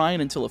Protect and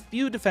Brine until a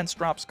few defense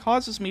drops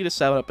causes me to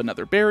set up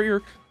another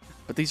barrier,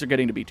 but these are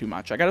getting to be too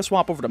much. I gotta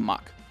swap over to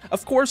Muck.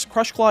 Of course,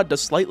 Crush Claw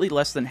does slightly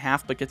less than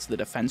half but gets the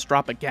defense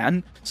drop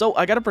again, so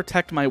I gotta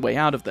protect my way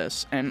out of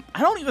this, and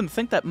I don't even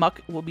think that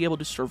Muck will be able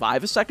to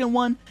survive a second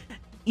one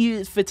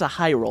if it's a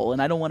high roll,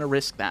 and I don't want to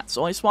risk that,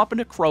 so I swap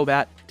into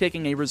Crobat,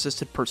 taking a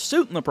resisted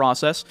Pursuit in the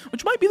process,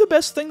 which might be the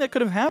best thing that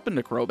could have happened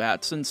to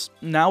Crobat, since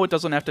now it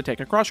doesn't have to take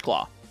a Crush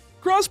Claw.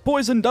 Cross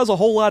Poison does a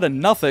whole lot of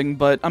nothing,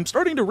 but I'm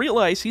starting to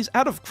realize he's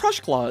out of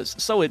Crush Claws,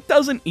 so it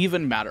doesn't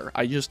even matter.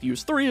 I just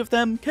use 3 of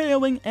them,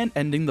 KOing and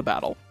ending the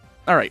battle.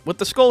 Alright, with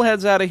the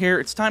Skullheads out of here,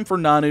 it's time for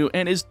Nanu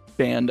and his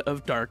band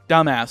of dark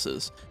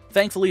dumbasses.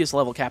 Thankfully, his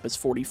level cap is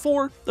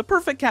 44, the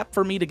perfect cap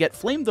for me to get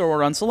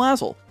Flamethrower on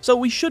Salazzle, so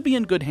we should be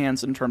in good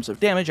hands in terms of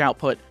damage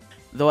output,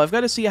 though I've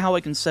got to see how I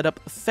can set up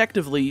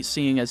effectively,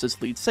 seeing as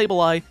his lead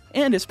Sableye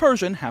and his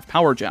Persian have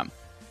Power Gem.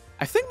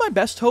 I think my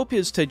best hope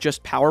is to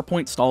just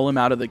PowerPoint stall him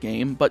out of the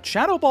game, but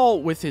Shadow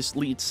Ball with his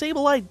lead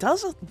Sableye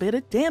does a bit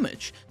of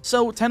damage,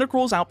 so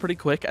Tentacruel's out pretty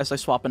quick as I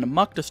swap into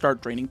Muck to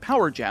start draining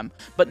Power Gem,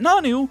 but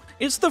Nanu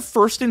is the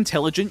first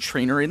intelligent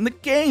trainer in the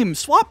game,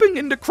 swapping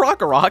into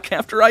Krokorok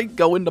after I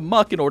go into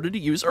Muck in order to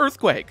use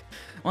Earthquake.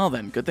 Well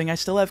then, good thing I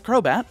still have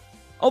Crobat.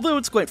 Although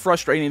it's quite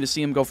frustrating to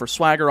see him go for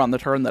Swagger on the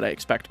turn that I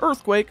expect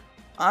Earthquake,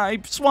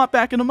 I swap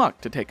back into Muck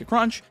to take a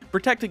Crunch,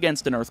 protect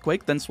against an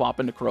Earthquake, then swap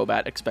into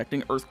Crobat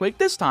expecting Earthquake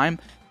this time,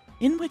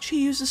 in which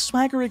he uses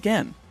Swagger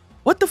again.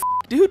 What the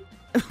f***, dude?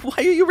 Why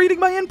are you reading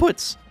my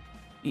inputs?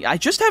 I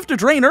just have to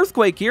drain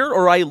Earthquake here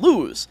or I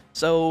lose,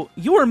 so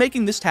you are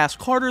making this task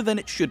harder than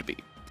it should be.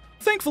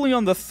 Thankfully,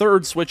 on the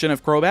third switch-in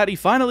of Crobat, he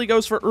finally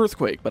goes for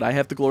Earthquake, but I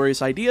have the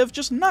glorious idea of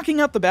just knocking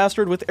out the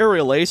bastard with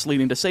Aerial Ace,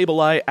 leading to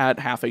Sableye at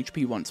half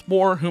HP once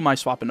more, whom I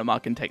swap into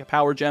Muck and take a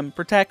Power Gem,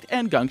 Protect,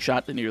 and Gunk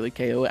Shot to nearly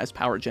KO as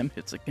Power Gem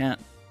hits again.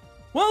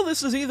 Well,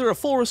 this is either a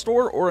full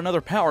restore or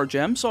another Power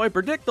Gem, so I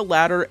predict the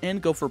latter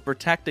and go for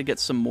Protect to get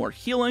some more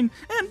healing,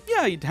 and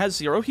yeah, he has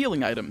 0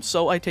 healing items,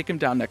 so I take him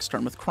down next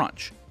turn with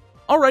Crunch.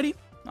 Alrighty.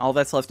 All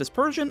that's left is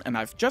Persian, and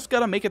I've just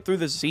got to make it through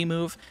this Z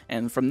move,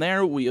 and from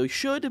there we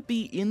should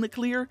be in the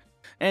clear,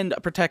 and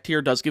Protect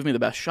here does give me the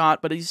best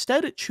shot, but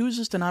instead it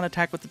chooses to not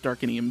attack with the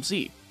Dark and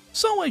EMZ.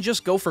 So I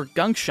just go for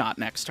Gunk Shot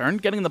next turn,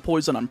 getting the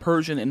poison on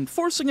Persian and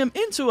forcing him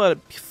into a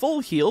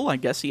full heal. I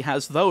guess he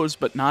has those,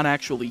 but not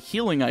actually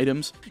healing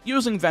items,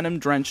 using Venom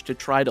Drench to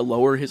try to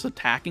lower his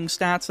attacking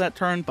stats that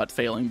turn, but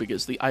failing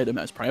because the item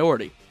has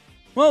priority.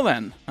 Well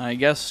then, I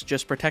guess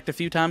just Protect a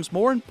few times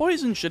more and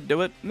Poison should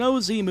do it,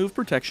 no Z-move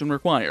protection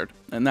required.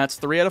 And that's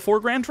 3 out of 4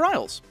 Grand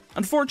Trials.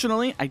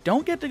 Unfortunately, I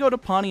don't get to go to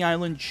Pawnee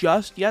Island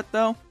just yet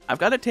though. I've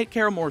got to take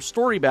care of more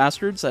story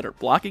bastards that are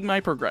blocking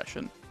my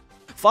progression.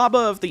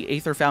 Faba of the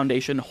Aether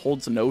Foundation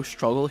holds no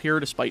struggle here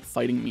despite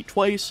fighting me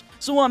twice,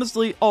 so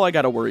honestly, all I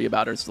gotta worry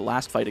about is the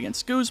last fight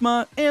against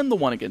Guzma and the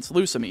one against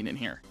Lusamine in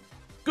here.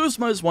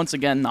 Guzma is once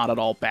again not at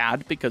all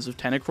bad because of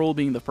Tentacruel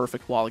being the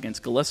perfect wall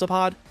against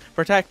Golisopod.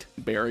 Protect,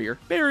 barrier,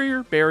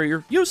 barrier,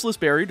 barrier, useless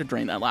barrier to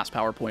drain that last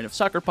power point of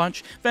Sucker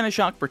Punch,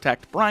 Venoshock,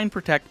 protect, brine,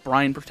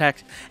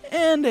 protect,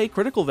 and a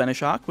critical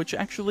Venoshock, which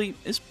actually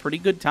is pretty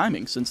good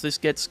timing since this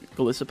gets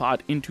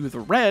Golisopod into the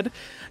red,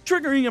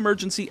 triggering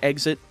emergency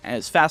exit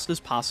as fast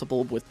as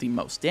possible with the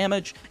most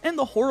damage, and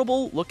the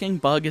horrible looking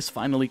bug is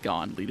finally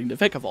gone, leading to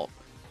Vikavolt.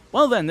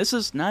 Well then, this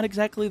is not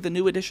exactly the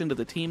new addition to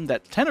the team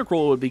that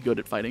Tentacruel would be good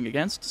at fighting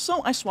against,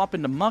 so I swap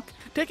into Muck,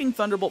 taking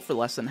Thunderbolt for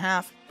less than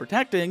half,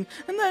 protecting,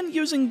 and then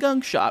using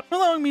Gunk Shot,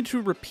 allowing me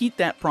to repeat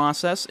that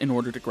process in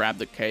order to grab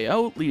the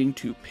KO, leading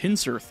to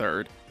Pinsir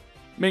third.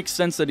 Makes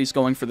sense that he's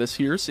going for this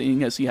here,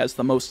 seeing as he has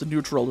the most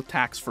neutral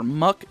attacks for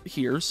Muck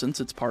here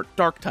since it's part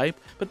Dark type,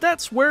 but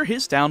that's where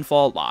his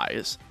downfall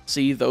lies.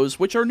 See, those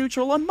which are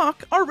neutral on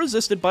Muck are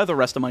resisted by the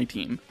rest of my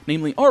team,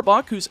 namely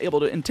Arbok, who's able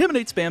to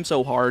intimidate spam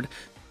so hard,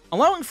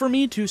 allowing for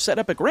me to set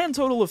up a grand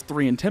total of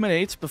 3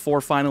 Intimidates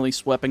before finally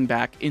sweeping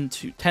back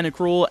into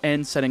Tentacruel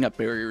and setting up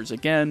barriers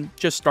again,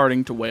 just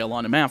starting to wail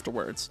on him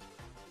afterwards.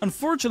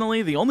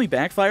 Unfortunately, the only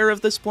backfire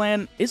of this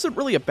plan isn't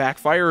really a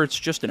backfire, it's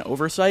just an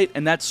oversight,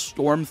 and that's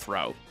Storm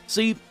Throw.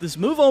 See, this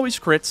move always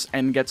crits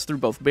and gets through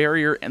both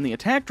barrier and the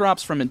attack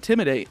drops from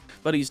Intimidate,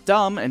 but he's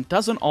dumb and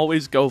doesn't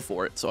always go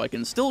for it, so I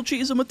can still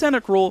cheese him with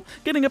Tentacruel,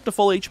 getting up to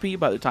full HP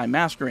by the time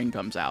Masquerain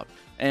comes out.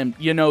 And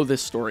you know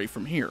this story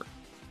from here.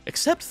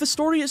 Except the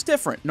story is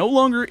different. No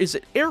longer is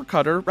it Air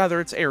Cutter,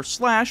 rather it's Air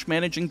Slash,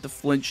 managing to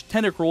flinch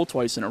Tentacruel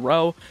twice in a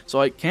row,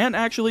 so I can't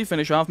actually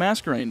finish off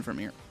Masquerain from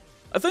here.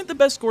 I think the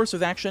best course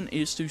of action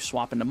is to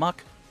swap into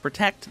Muck,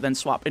 protect, then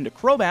swap into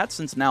Crobat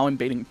since now I'm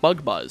baiting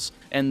Bug Buzz,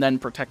 and then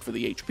protect for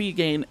the HP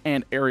gain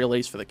and Aerial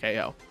Ace for the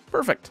KO.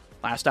 Perfect.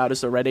 Last out is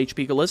the red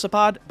HP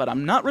Golisopod, but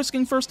I'm not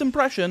risking first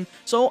impression,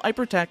 so I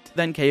protect,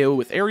 then KO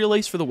with Aerial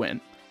Ace for the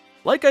win.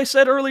 Like I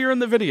said earlier in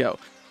the video,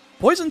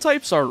 Poison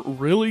types are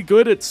really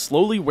good at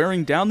slowly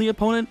wearing down the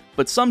opponent,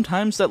 but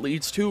sometimes that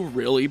leads to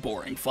really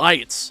boring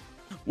fights.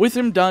 With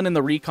him done and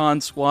the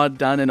recon squad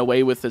done and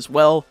away with as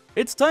well,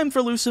 it's time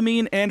for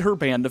Lusamine and her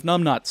band of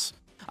numbnuts.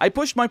 I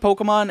pushed my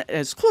Pokemon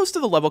as close to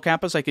the level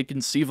cap as I could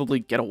conceivably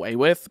get away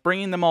with,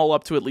 bringing them all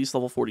up to at least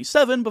level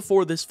 47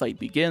 before this fight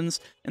begins,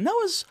 and that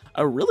was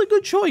a really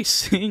good choice,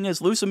 seeing as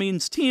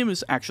Lusamine's team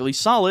is actually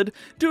solid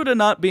due to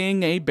not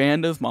being a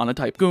band of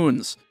Monotype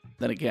goons.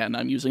 Then again,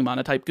 I'm using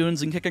Monotype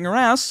goons and kicking her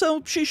ass,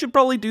 so she should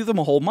probably do them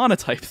a whole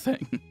Monotype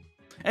thing.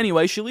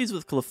 Anyway, she leads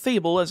with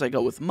Clefable as I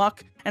go with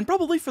Muck, and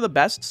probably for the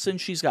best since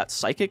she's got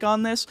Psychic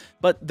on this,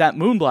 but that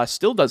Moonblast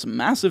still does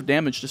massive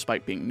damage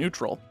despite being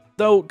neutral,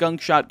 though Gunk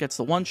Shot gets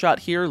the one-shot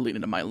here,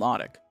 leading to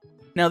Milotic.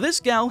 Now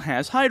this gal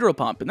has Hydro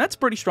Pump, and that's a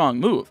pretty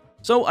strong move,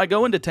 so I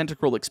go into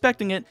Tentacruel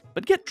expecting it,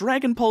 but get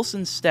Dragon Pulse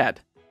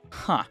instead.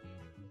 Huh.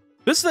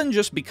 This then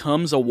just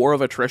becomes a war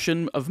of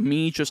attrition of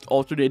me just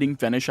alternating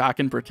Venoshock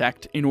and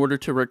Protect in order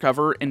to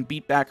recover and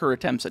beat back her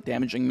attempts at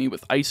damaging me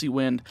with Icy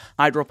Wind,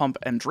 Hydro Pump,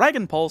 and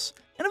Dragon Pulse,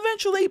 and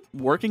eventually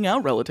working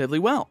out relatively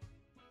well.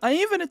 I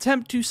even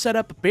attempt to set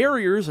up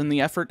barriers in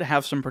the effort to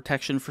have some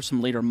protection for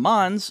some later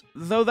Mons,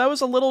 though that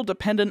was a little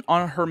dependent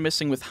on her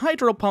missing with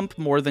Hydro Pump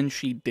more than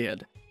she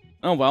did.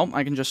 Oh well,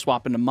 I can just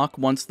swap into Muck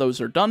once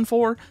those are done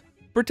for,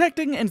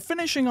 protecting and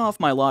finishing off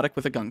Milotic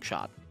with a Gunk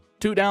Shot.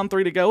 2 down,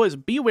 3 to go as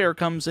Beware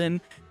comes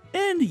in,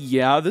 and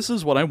yeah, this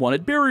is what I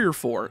wanted Barrier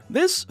for.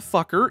 This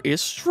fucker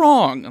is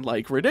strong,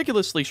 like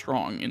ridiculously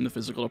strong in the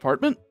physical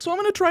department, so I'm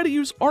going to try to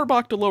use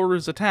Arbok to lower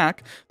his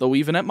attack, though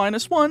even at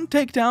 -1,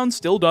 Takedown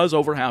still does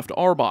over half to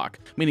Arbok,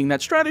 meaning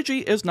that strategy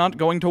is not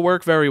going to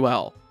work very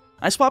well.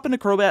 I swap into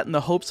Crobat in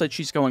the hopes that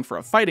she's going for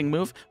a fighting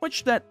move,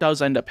 which that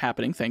does end up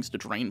happening thanks to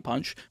Drain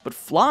Punch, but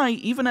Fly,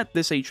 even at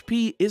this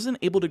HP, isn't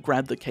able to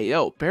grab the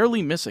KO,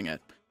 barely missing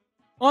it.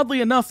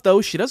 Oddly enough,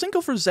 though, she doesn't go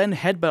for Zen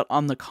Headbutt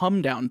on the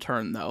come-down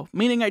turn, though,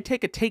 meaning I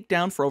take a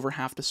takedown for over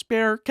half to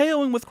spare,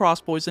 KOing with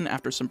Cross Poison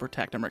after some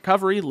Protect and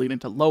Recovery, leading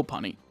to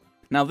Lopunny.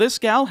 Now this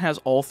gal has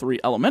all 3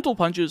 Elemental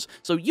Punches,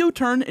 so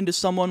U-turn into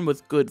someone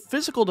with good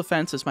physical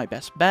defense is my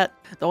best bet,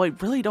 though I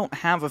really don't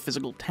have a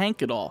physical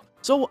tank at all.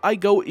 So I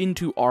go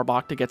into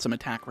Arbok to get some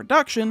attack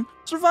reduction,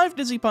 survive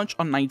Dizzy Punch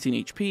on 19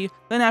 HP,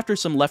 then after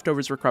some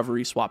leftovers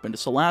recovery swap into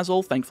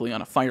Salazzle, thankfully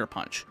on a Fire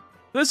Punch.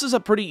 This is a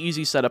pretty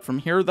easy setup from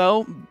here,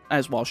 though,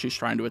 as while she's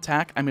trying to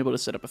attack, I'm able to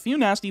set up a few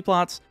nasty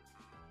plots.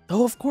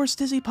 Though, of course,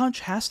 Dizzy Punch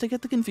has to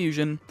get the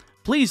confusion.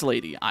 Please,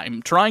 lady,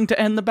 I'm trying to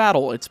end the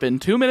battle. It's been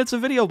 2 minutes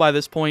of video by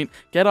this point.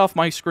 Get off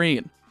my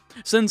screen.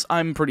 Since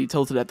I'm pretty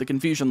tilted at the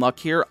confusion luck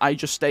here, I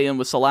just stay in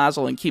with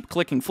Salazzle and keep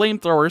clicking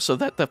Flamethrower so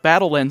that the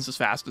battle ends as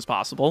fast as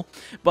possible,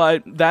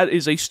 but that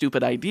is a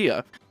stupid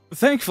idea.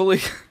 Thankfully,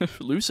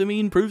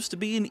 Lusamine proves to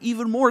be an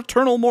even more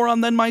eternal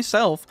moron than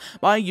myself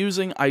by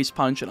using Ice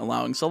Punch and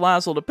allowing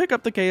Salazzle to pick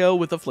up the KO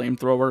with a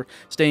Flamethrower,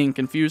 staying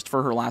confused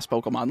for her last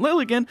Pokemon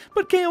Lilligant,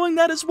 but KOing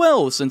that as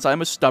well since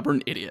I'm a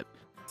stubborn idiot.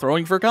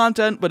 Throwing for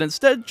content, but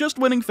instead just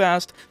winning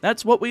fast,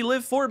 that's what we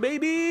live for,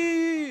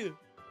 baby!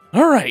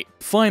 Alright,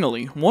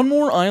 finally, one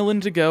more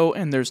island to go,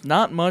 and there's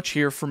not much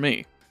here for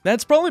me.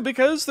 That's probably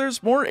because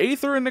there's more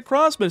Aether and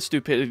Necrozma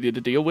stupidity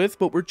to deal with,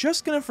 but we're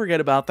just gonna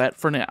forget about that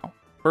for now.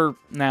 For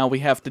now, we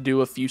have to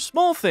do a few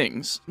small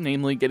things,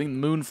 namely getting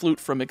the Moon Flute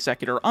from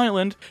Executor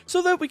Island,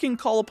 so that we can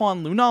call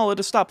upon Lunala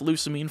to stop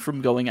Lusamine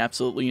from going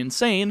absolutely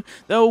insane,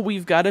 though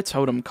we've got a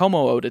Totem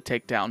Kommo-o to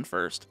take down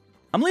first.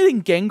 I'm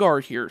leading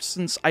Gengar here,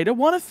 since I don't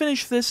want to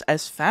finish this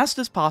as fast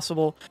as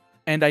possible,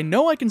 and I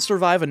know I can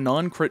survive a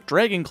non-crit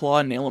Dragon Claw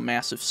and nail a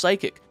massive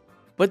Psychic.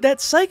 But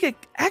that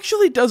Psychic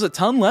actually does a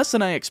ton less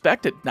than I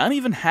expected, not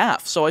even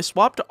half, so I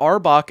swapped to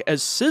Arbok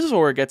as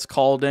Scizor gets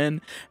called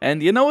in,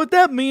 and you know what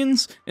that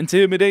means?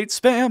 Intimidate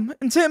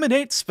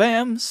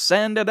spam,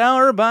 send it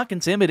Arbok,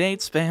 intimidate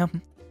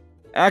spam.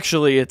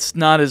 Actually, it's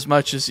not as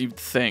much as you'd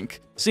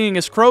think, seeing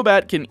as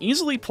Crobat can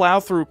easily plow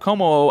through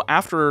Kommo-o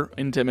after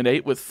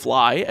Intimidate with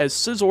Fly, as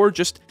Scizor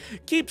just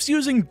keeps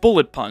using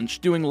Bullet Punch,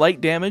 doing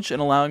light damage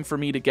and allowing for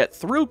me to get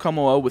through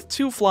Kommo-o with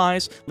 2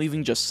 flies,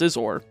 leaving just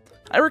Scizor.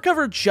 I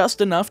recovered just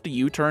enough to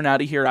U-turn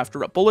out of here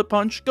after a Bullet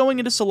Punch, going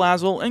into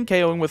Salazzle and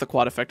KOing with a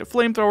quad-effective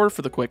Flamethrower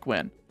for the quick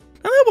win.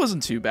 And that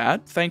wasn't too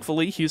bad.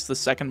 Thankfully, he's the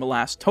second to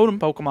last Totem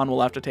Pokemon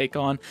we'll have to take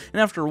on,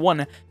 and after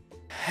one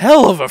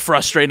hell of a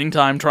frustrating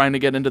time trying to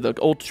get into the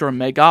Ultra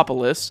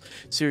Megapolis.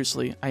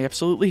 Seriously, I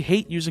absolutely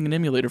hate using an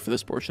emulator for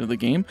this portion of the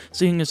game,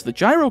 seeing as the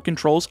gyro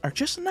controls are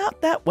just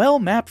not that well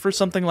mapped for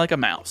something like a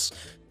mouse.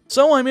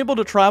 So I'm able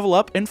to travel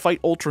up and fight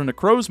Ultra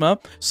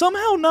Necrozma,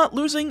 somehow not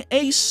losing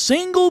a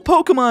single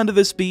Pokemon to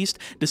this beast,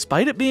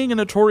 despite it being a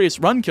notorious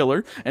run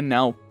killer, and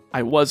now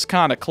I was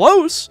kinda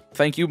close.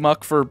 Thank you,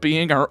 Muck, for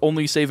being our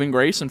only saving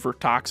grace and for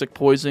Toxic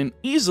Poison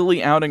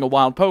easily outing a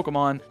wild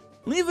Pokemon,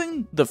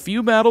 leaving the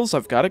few battles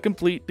I've got to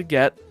complete to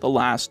get the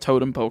last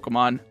Totem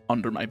Pokemon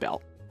under my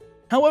belt.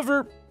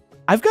 However,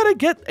 I've got to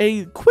get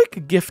a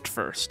quick gift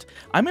first.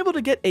 I'm able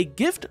to get a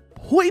gift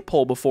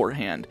Poipole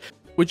beforehand,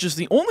 which is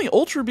the only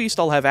Ultra Beast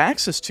I'll have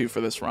access to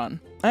for this run.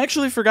 I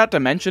actually forgot to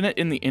mention it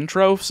in the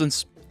intro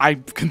since I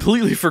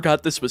completely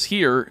forgot this was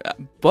here,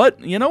 but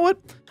you know what?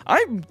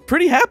 I'm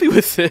pretty happy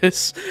with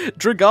this.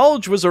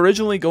 Dragalge was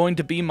originally going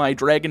to be my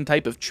dragon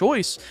type of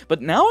choice,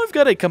 but now I've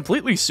got a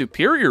completely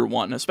superior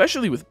one,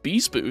 especially with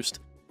Beast Boost.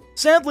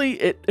 Sadly,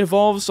 it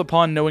evolves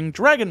upon knowing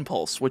Dragon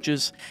Pulse, which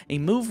is a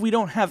move we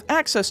don't have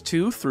access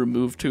to through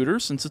Move Tutor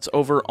since it's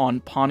over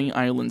on Pawnee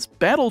Island's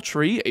Battle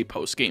Tree, a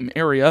post-game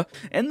area,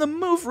 and the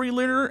Move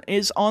Relearner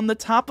is on the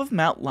top of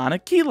Mount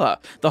Lanakila,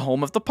 the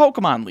home of the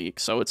Pokemon League,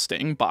 so it's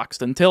staying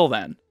boxed until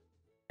then.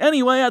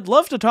 Anyway, I'd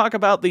love to talk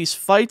about these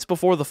fights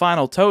before the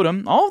final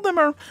totem. All of them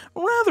are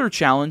rather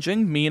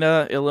challenging.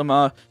 Mina,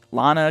 Ilima,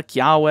 Lana,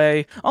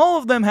 Kiawe, all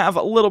of them have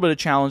a little bit of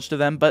challenge to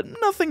them, but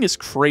nothing is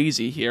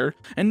crazy here,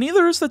 and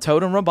neither is the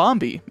Totem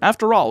Rabombi.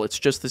 After all, it's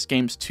just this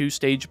game's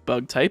 2-stage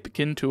bug type,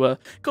 akin to a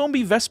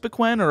Combi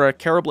Vespiquen or a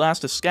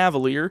Karrablast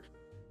Escavalier.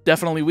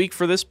 Definitely weak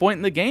for this point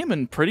in the game,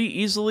 and pretty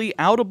easily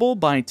outable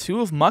by 2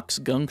 of Muck's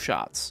gunk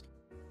shots.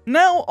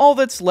 Now, all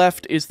that's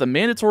left is the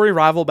mandatory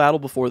rival battle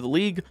before the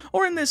league,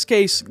 or in this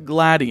case,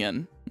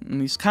 Gladion.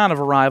 He's kind of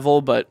a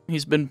rival, but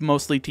he's been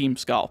mostly Team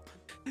Skull.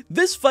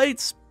 This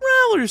fight's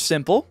rather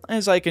simple,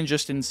 as I can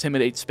just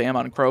intimidate spam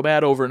on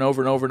Crobat over and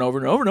over and over and over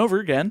and over and over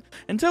again,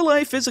 until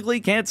I physically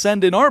can't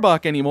send in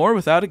Arbok anymore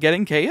without it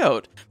getting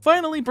KO'd.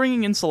 Finally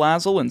bringing in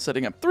Salazzle and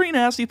setting up 3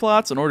 nasty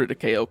plots in order to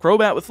KO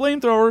Crobat with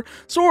Flamethrower,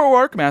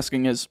 Zoroark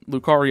masking as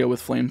Lucario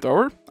with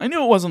Flamethrower. I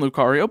knew it wasn't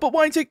Lucario, but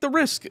why take the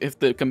risk if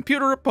the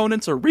computer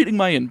opponents are reading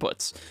my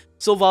inputs?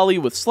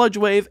 Silvally with Sludge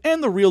Wave,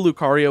 and the real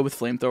Lucario with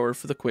Flamethrower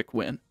for the quick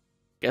win.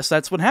 Guess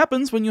that's what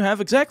happens when you have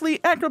exactly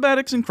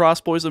Acrobatics and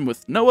Cross Poison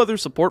with no other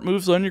support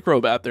moves on your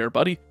Crobat there,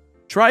 buddy.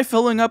 Try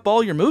filling up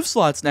all your move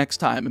slots next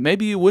time, and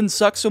maybe you wouldn't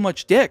suck so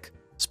much dick.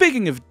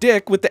 Speaking of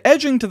dick, with the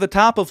edging to the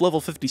top of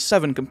level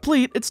 57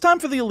 complete, it's time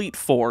for the Elite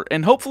Four,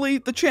 and hopefully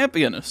the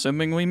champion,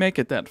 assuming we make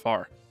it that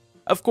far.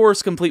 Of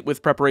course, complete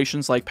with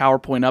preparations like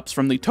PowerPoint ups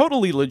from the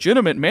totally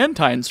legitimate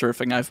Mantine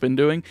surfing I've been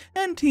doing,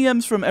 and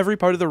TMs from every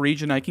part of the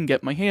region I can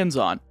get my hands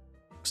on.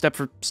 Except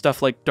for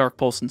stuff like Dark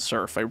Pulse and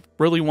Surf. I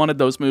really wanted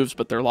those moves,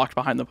 but they're locked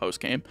behind the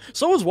post-game.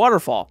 So was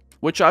Waterfall,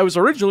 which I was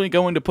originally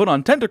going to put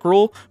on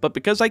Tentacruel, but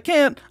because I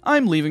can't,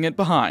 I'm leaving it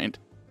behind.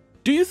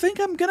 Do you think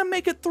I'm gonna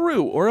make it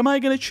through, or am I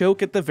gonna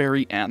choke at the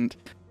very end?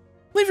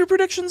 Leave your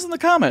predictions in the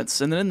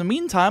comments, and then in the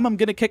meantime, I'm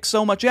gonna kick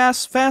so much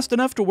ass fast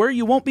enough to where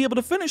you won't be able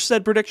to finish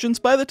said predictions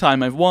by the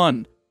time I've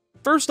won.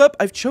 First up,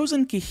 I've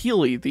chosen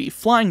Kahili, the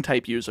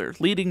Flying-type user,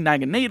 leading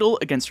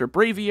Naganadel against her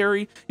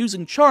Braviary,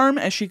 using Charm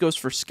as she goes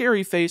for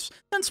Scary Face,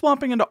 then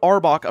swapping into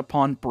Arbok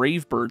upon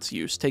Brave Bird's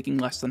use, taking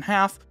less than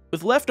half,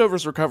 with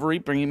Leftovers recovery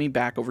bringing me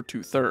back over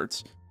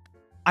 2/3.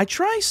 I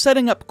try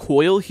setting up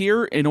Coil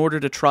here in order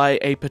to try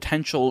a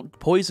potential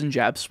Poison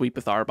Jab sweep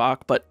with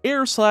Arbok, but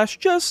Air Slash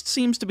just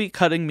seems to be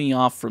cutting me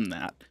off from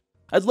that.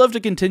 I'd love to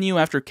continue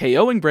after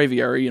KOing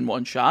Braviary in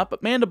one shot,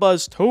 but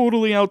Mandibuzz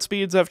totally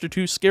outspeeds after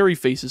 2 Scary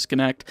Faces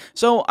connect,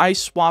 so I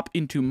swap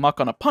into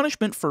Muck on a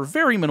punishment for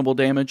very minimal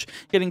damage,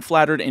 getting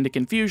flattered into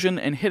confusion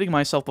and hitting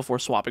myself before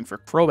swapping for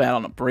Crobat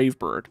on a Brave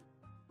Bird.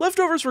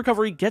 Leftovers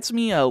recovery gets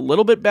me a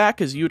little bit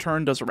back as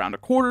U-turn does around a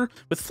quarter,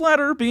 with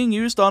Flatter being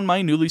used on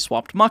my newly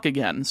swapped Muck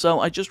again,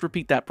 so I just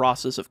repeat that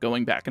process of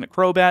going back into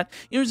Crobat,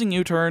 using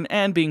U-turn,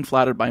 and being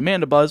flattered by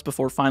Mandibuzz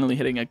before finally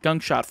hitting a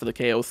gunk shot for the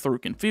KO through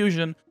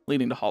Confusion,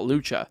 leading to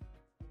Hawlucha.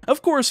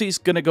 Of course, he's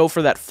gonna go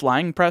for that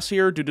Flying Press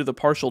here due to the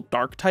partial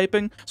Dark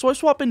typing, so I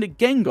swap into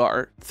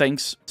Gengar.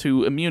 Thanks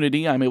to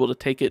immunity, I'm able to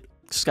take it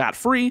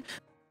scot-free,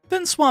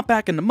 then swap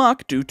back into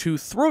Muck due to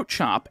Throat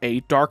Chop,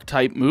 a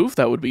Dark-type move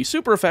that would be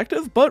super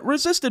effective, but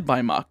resisted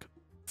by Muck.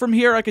 From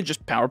here, I can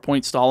just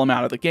PowerPoint stall him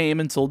out of the game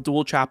until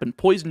Dual Chop and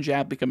Poison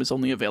Jab become his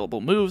only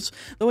available moves,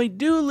 though I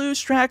do lose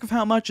track of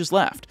how much is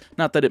left.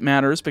 Not that it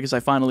matters, because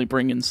I finally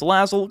bring in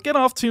Salazzle, get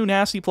off 2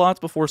 nasty plots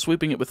before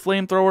sweeping it with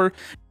Flamethrower,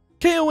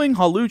 KOing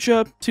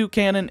Hawlucha,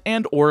 Toucannon,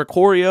 and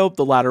Oricorio,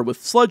 the latter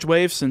with Sludge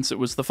Wave since it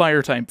was the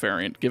Fire-type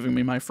variant, giving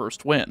me my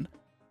first win.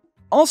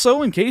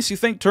 Also, in case you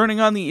think turning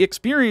on the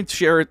experience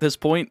share at this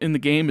point in the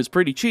game is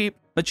pretty cheap,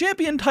 the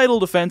champion title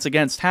defense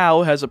against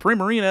Hau has a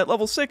Primarina at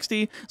level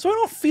 60, so I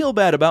don't feel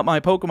bad about my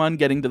Pokemon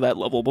getting to that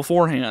level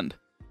beforehand.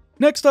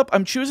 Next up,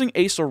 I'm choosing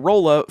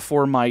Acerola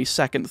for my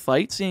second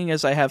fight, seeing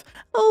as I have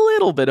a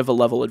little bit of a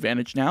level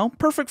advantage now,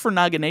 perfect for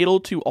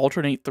Naganadel to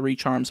alternate 3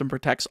 Charms and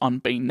Protects on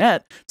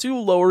Bayonet to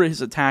lower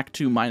his attack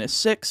to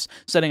 -6,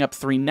 setting up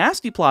 3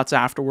 nasty plots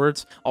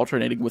afterwards,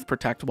 alternating with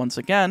Protect once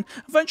again,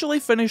 eventually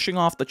finishing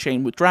off the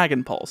chain with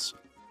Dragon Pulse.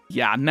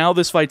 Yeah, now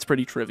this fight's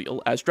pretty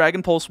trivial, as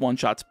Dragon Pulse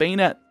one-shots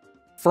Bayonet.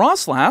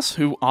 Frostlass,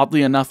 who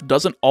oddly enough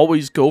doesn't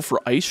always go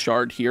for Ice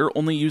Shard here,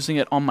 only using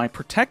it on my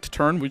Protect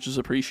turn, which is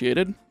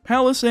appreciated,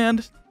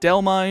 Palisand,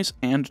 Dhelmise,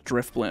 and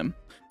Drifblim.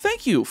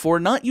 Thank you for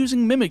not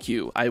using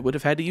Mimikyu. I would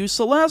have had to use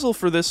Salazzle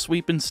for this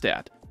sweep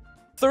instead.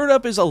 Third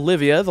up is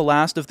Olivia, the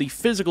last of the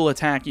physical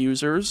attack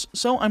users,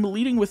 so I'm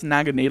leading with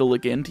Naganadel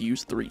again to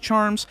use 3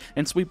 Charms,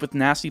 and sweep with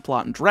Nasty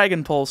Plot and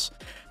Dragon Pulse.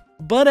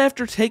 But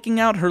after taking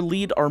out her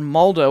lead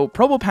Armaldo,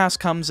 Probopass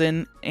comes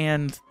in,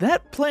 and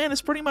that plan is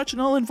pretty much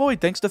null and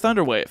void thanks to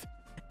Thunderwave.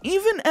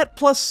 Even at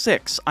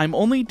 +6, I'm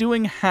only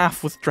doing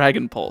half with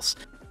Dragon Pulse.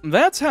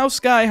 That's how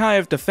sky-high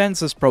of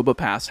defenses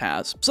Probopass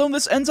has, so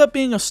this ends up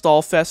being a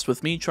stall fest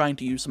with me trying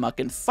to use Muck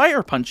and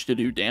Fire Punch to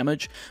do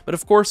damage, but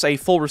of course a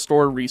full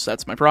restore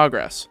resets my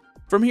progress.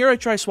 From here I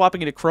try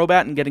swapping into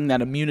Crobat and getting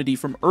that immunity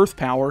from Earth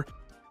Power,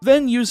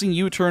 then using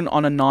U-turn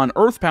on a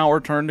non-Earth Power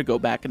turn to go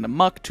back into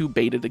Muck to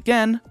bait it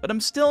again, but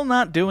I'm still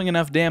not doing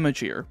enough damage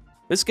here.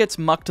 This gets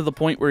Muck to the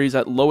point where he's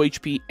at low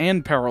HP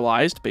and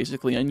paralyzed,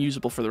 basically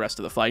unusable for the rest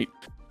of the fight.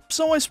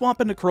 So I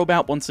swap into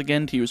Crobat once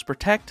again to use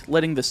Protect,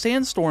 letting the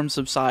Sandstorm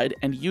subside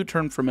and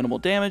U-turn for minimal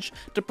damage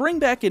to bring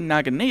back in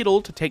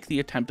Naganadel to take the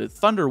attempted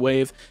Thunder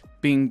Wave,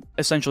 being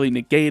essentially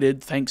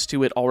negated thanks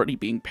to it already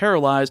being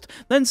paralyzed,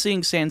 then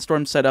seeing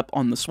Sandstorm set up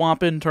on the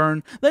swap-in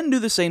turn, then do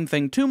the same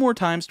thing 2 more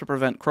times to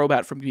prevent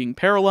Crobat from being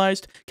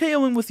paralyzed,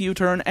 KOing with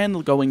U-turn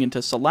and going into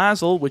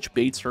Salazzle, which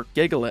baits her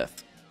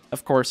Gigalith.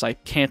 Of course, I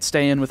can't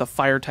stay in with a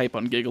Fire type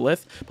on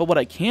Gigalith, but what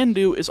I can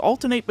do is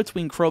alternate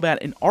between Crobat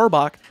and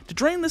Arbok to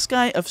drain this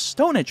guy of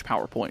Stone Edge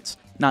power points,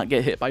 not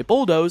get hit by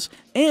Bulldoze,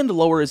 and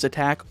lower his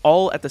attack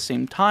all at the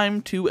same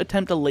time to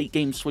attempt a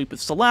late-game sweep with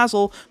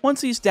Salazzle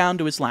once he's down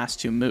to his last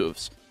 2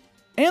 moves.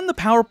 And the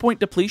power point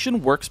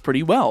depletion works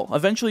pretty well,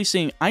 eventually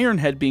seeing Iron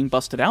Head being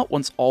busted out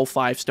once all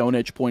 5 Stone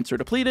Edge points are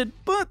depleted,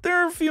 but there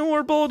are a few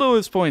more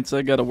Bulldoze points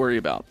I gotta worry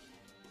about.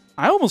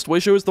 I almost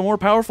wish it was the more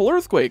powerful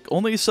Earthquake,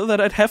 only so that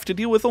I'd have to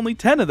deal with only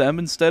 10 of them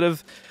instead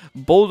of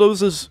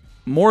Bulldozes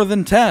more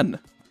than 10.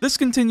 This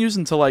continues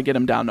until I get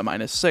him down to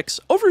 -6,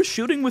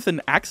 overshooting with an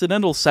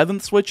accidental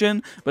 7th switch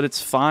in, but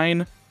it's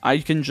fine. I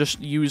can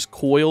just use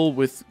Coil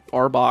with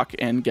Arbok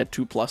and get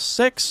to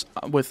 +6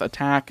 with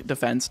attack,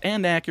 defense,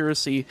 and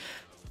accuracy,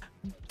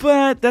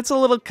 but that's a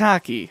little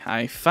cocky.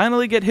 I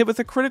finally get hit with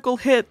a critical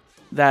hit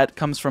that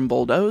comes from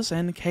Bulldoze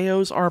and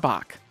KO's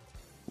Arbok.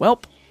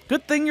 Welp.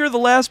 Good thing you're the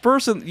last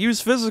person that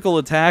used physical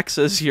attacks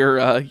as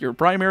your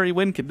primary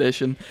win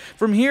condition.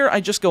 From here, I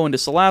just go into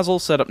Salazzle,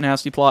 set up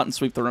Nasty Plot, and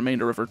sweep the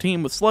remainder of her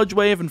team with Sludge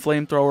Wave and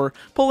Flamethrower,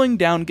 pulling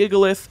down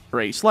Gigalith,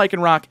 Race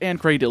Lycanroc, and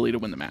Cradilly to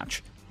win the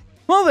match.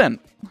 Well then,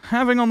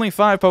 having only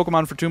 5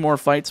 Pokemon for 2 more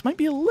fights might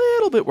be a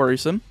little bit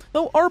worrisome,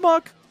 though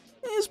Arbok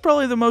is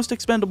probably the most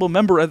expendable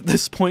member at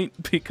this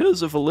point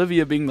because of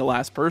Olivia being the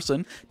last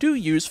person to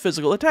use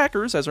physical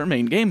attackers as her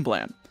main game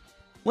plan.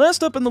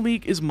 Last up in the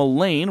league is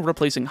Mullane,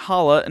 replacing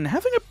Hala and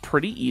having a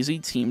pretty easy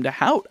team to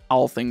hout,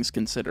 all things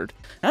considered.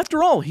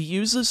 After all, he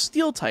uses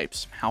Steel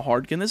types. How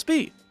hard can this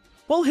be?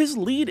 Well, his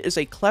lead is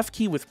a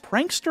Klefki with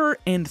Prankster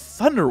and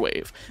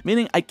Thunderwave,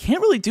 meaning I can't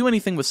really do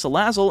anything with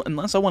Salazzle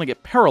unless I want to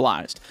get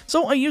paralyzed.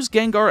 So I use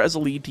Gengar as a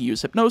lead to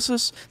use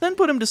Hypnosis, then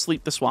put him to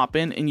sleep to swap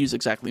in and use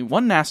exactly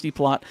 1 Nasty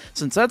Plot,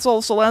 since that's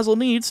all Salazzle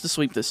needs to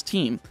sweep this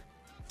team.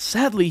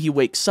 Sadly, he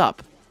wakes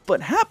up,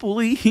 but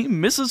happily, he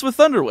misses with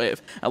Thunderwave,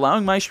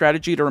 allowing my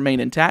strategy to remain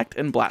intact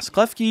and blast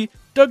Klefki,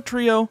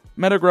 Dugtrio,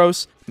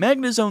 Metagross,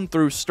 Magnezone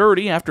through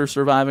Sturdy after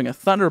surviving a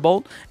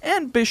Thunderbolt,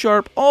 and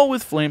Bisharp all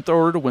with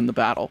Flamethrower to win the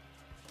battle.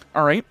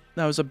 Alright,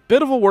 that was a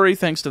bit of a worry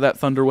thanks to that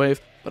Thunderwave,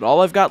 But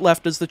all I've got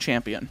left is the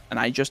champion, and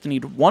I just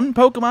need one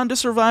Pokemon to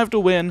survive to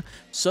win,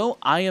 so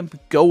I am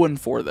going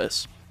for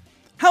this.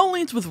 Howl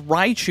leads with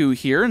Raichu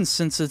here, and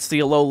since it's the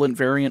Alolan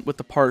variant with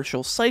the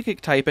partial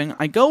Psychic typing,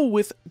 I go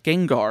with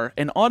Gengar,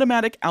 an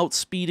automatic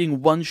outspeeding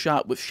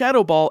one-shot with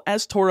Shadow Ball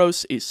as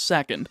Tauros is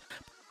second,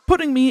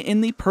 putting me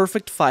in the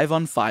perfect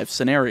 5-on-5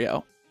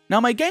 scenario. Now,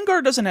 my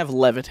Gengar doesn't have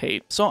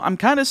Levitate, so I'm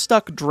kinda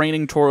stuck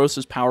draining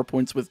Tauros' power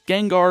points with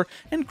Gengar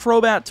and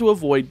Crobat to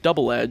avoid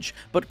Double Edge,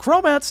 but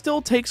Crobat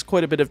still takes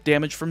quite a bit of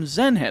damage from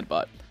Zen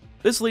Headbutt.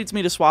 This leads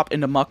me to swap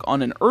into Muck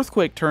on an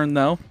Earthquake turn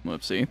though,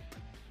 whoopsie.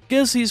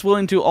 Guess he's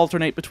willing to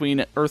alternate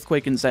between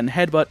Earthquake and Zen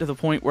Headbutt to the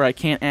point where I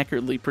can't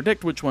accurately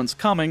predict which one's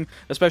coming,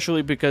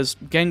 especially because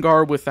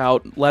Gengar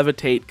without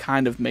Levitate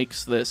kind of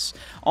makes this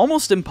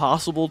almost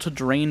impossible to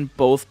drain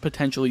both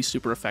potentially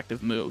super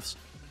effective moves.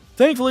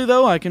 Thankfully,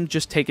 though, I can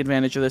just take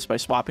advantage of this by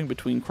swapping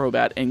between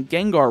Crobat and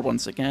Gengar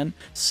once again,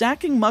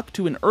 sacking Muck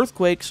to an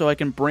Earthquake so I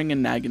can bring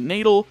in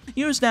Naganadel,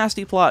 use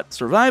Nasty Plot,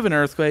 survive an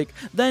Earthquake,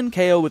 then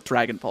KO with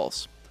Dragon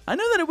Pulse. I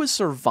know that it was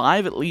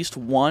survive at least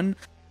one,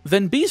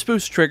 then Beast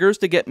Boost triggers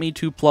to get me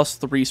to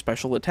 +3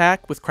 special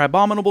attack, with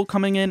Crabominable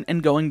coming in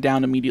and going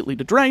down immediately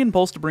to Dragon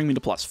Pulse to bring me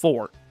to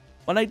 +4.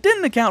 What I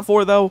didn't account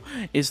for, though,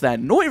 is that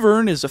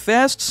Noivern is a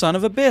fast son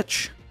of a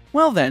bitch.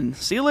 Well then,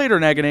 see you later,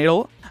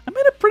 Naganadel. I'm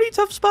in a pretty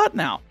tough spot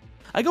now.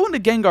 I go into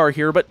Gengar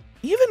here, but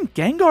even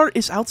Gengar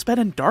is outsped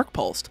and Dark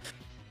Pulsed,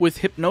 with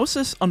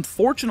Hypnosis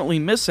unfortunately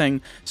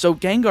missing, so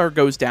Gengar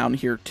goes down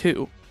here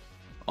too.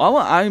 Well,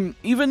 I'm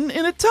even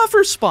in a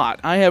tougher spot.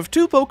 I have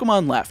 2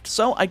 Pokemon left,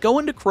 so I go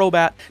into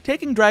Crobat,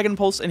 taking Dragon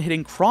Pulse and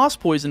hitting Cross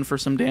Poison for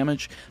some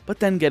damage, but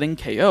then getting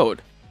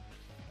KO'd.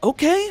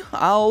 Okay,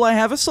 I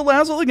have a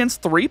Salazzle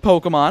against 3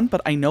 Pokemon,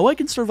 but I know I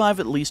can survive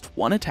at least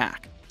one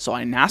attack, so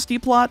I Nasty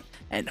Plot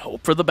and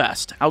hope for the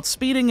best,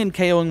 outspeeding and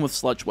KOing with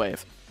Sludge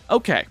Wave.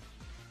 Okay.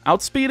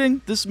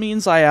 Outspeeding, this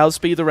means I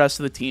outspeed the rest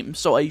of the team,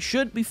 so I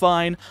should be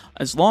fine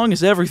as long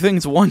as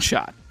everything's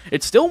one-shot.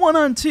 It's still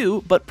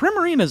 1-on-2, but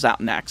Primarina's out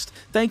next,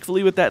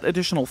 thankfully with that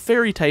additional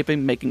Fairy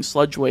typing making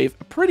Sludge Wave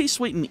a pretty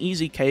sweet and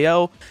easy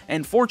KO,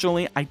 and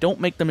fortunately I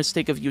don't make the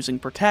mistake of using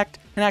Protect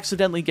and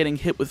accidentally getting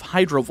hit with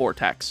Hydro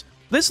Vortex.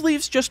 This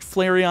leaves just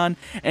Flareon,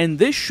 and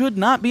this should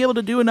not be able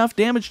to do enough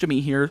damage to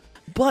me here,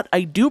 but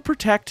I do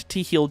Protect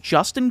to heal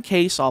just in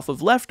case off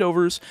of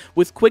leftovers,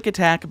 with Quick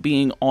Attack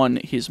being on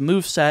his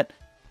moveset.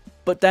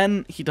 But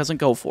then, he doesn't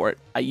go for it.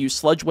 I use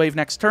Sludge Wave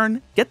next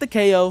turn, get the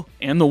KO,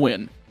 and the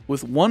win,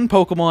 with 1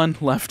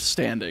 Pokemon left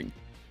standing.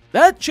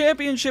 That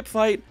championship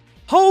fight,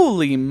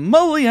 holy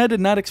moly, I did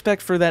not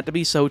expect for that to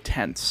be so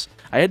tense.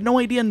 I had no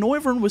idea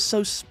Noivern was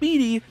so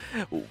speedy,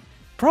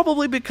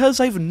 probably because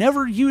I've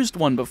never used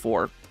one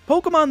before.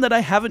 Pokemon that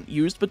I haven't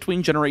used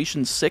between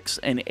generations 6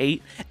 and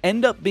 8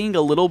 end up being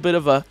a little bit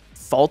of a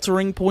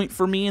faltering point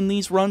for me in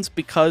these runs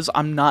because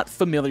I'm not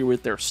familiar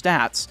with their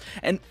stats.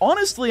 And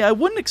honestly, I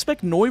wouldn't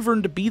expect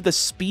Noivern to be the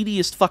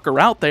speediest fucker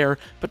out there,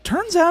 but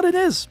turns out it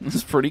is.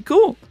 It's pretty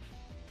cool.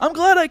 I'm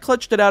glad I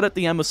clutched it out at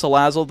the end with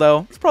Salazzle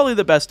though. It's probably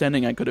the best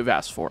ending I could have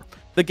asked for.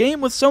 The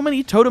game with so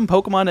many totem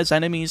Pokemon as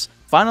enemies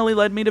finally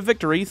led me to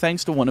victory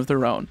thanks to one of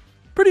their own.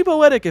 Pretty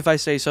poetic if I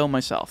say so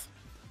myself.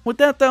 With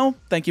that though,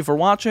 thank you for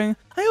watching.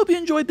 I hope you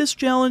enjoyed this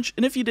challenge,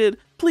 and if you did,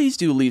 please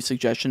do leave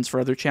suggestions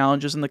for other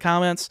challenges in the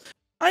comments.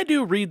 I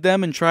do read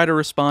them and try to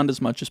respond as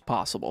much as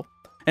possible.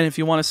 And if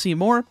you want to see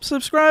more,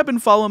 subscribe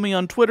and follow me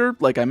on Twitter,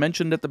 like I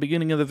mentioned at the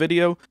beginning of the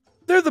video.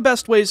 They're the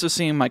best ways of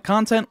seeing my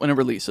content when it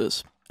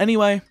releases.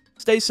 Anyway,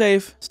 stay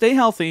safe, stay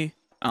healthy,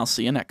 I'll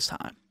see you next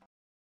time.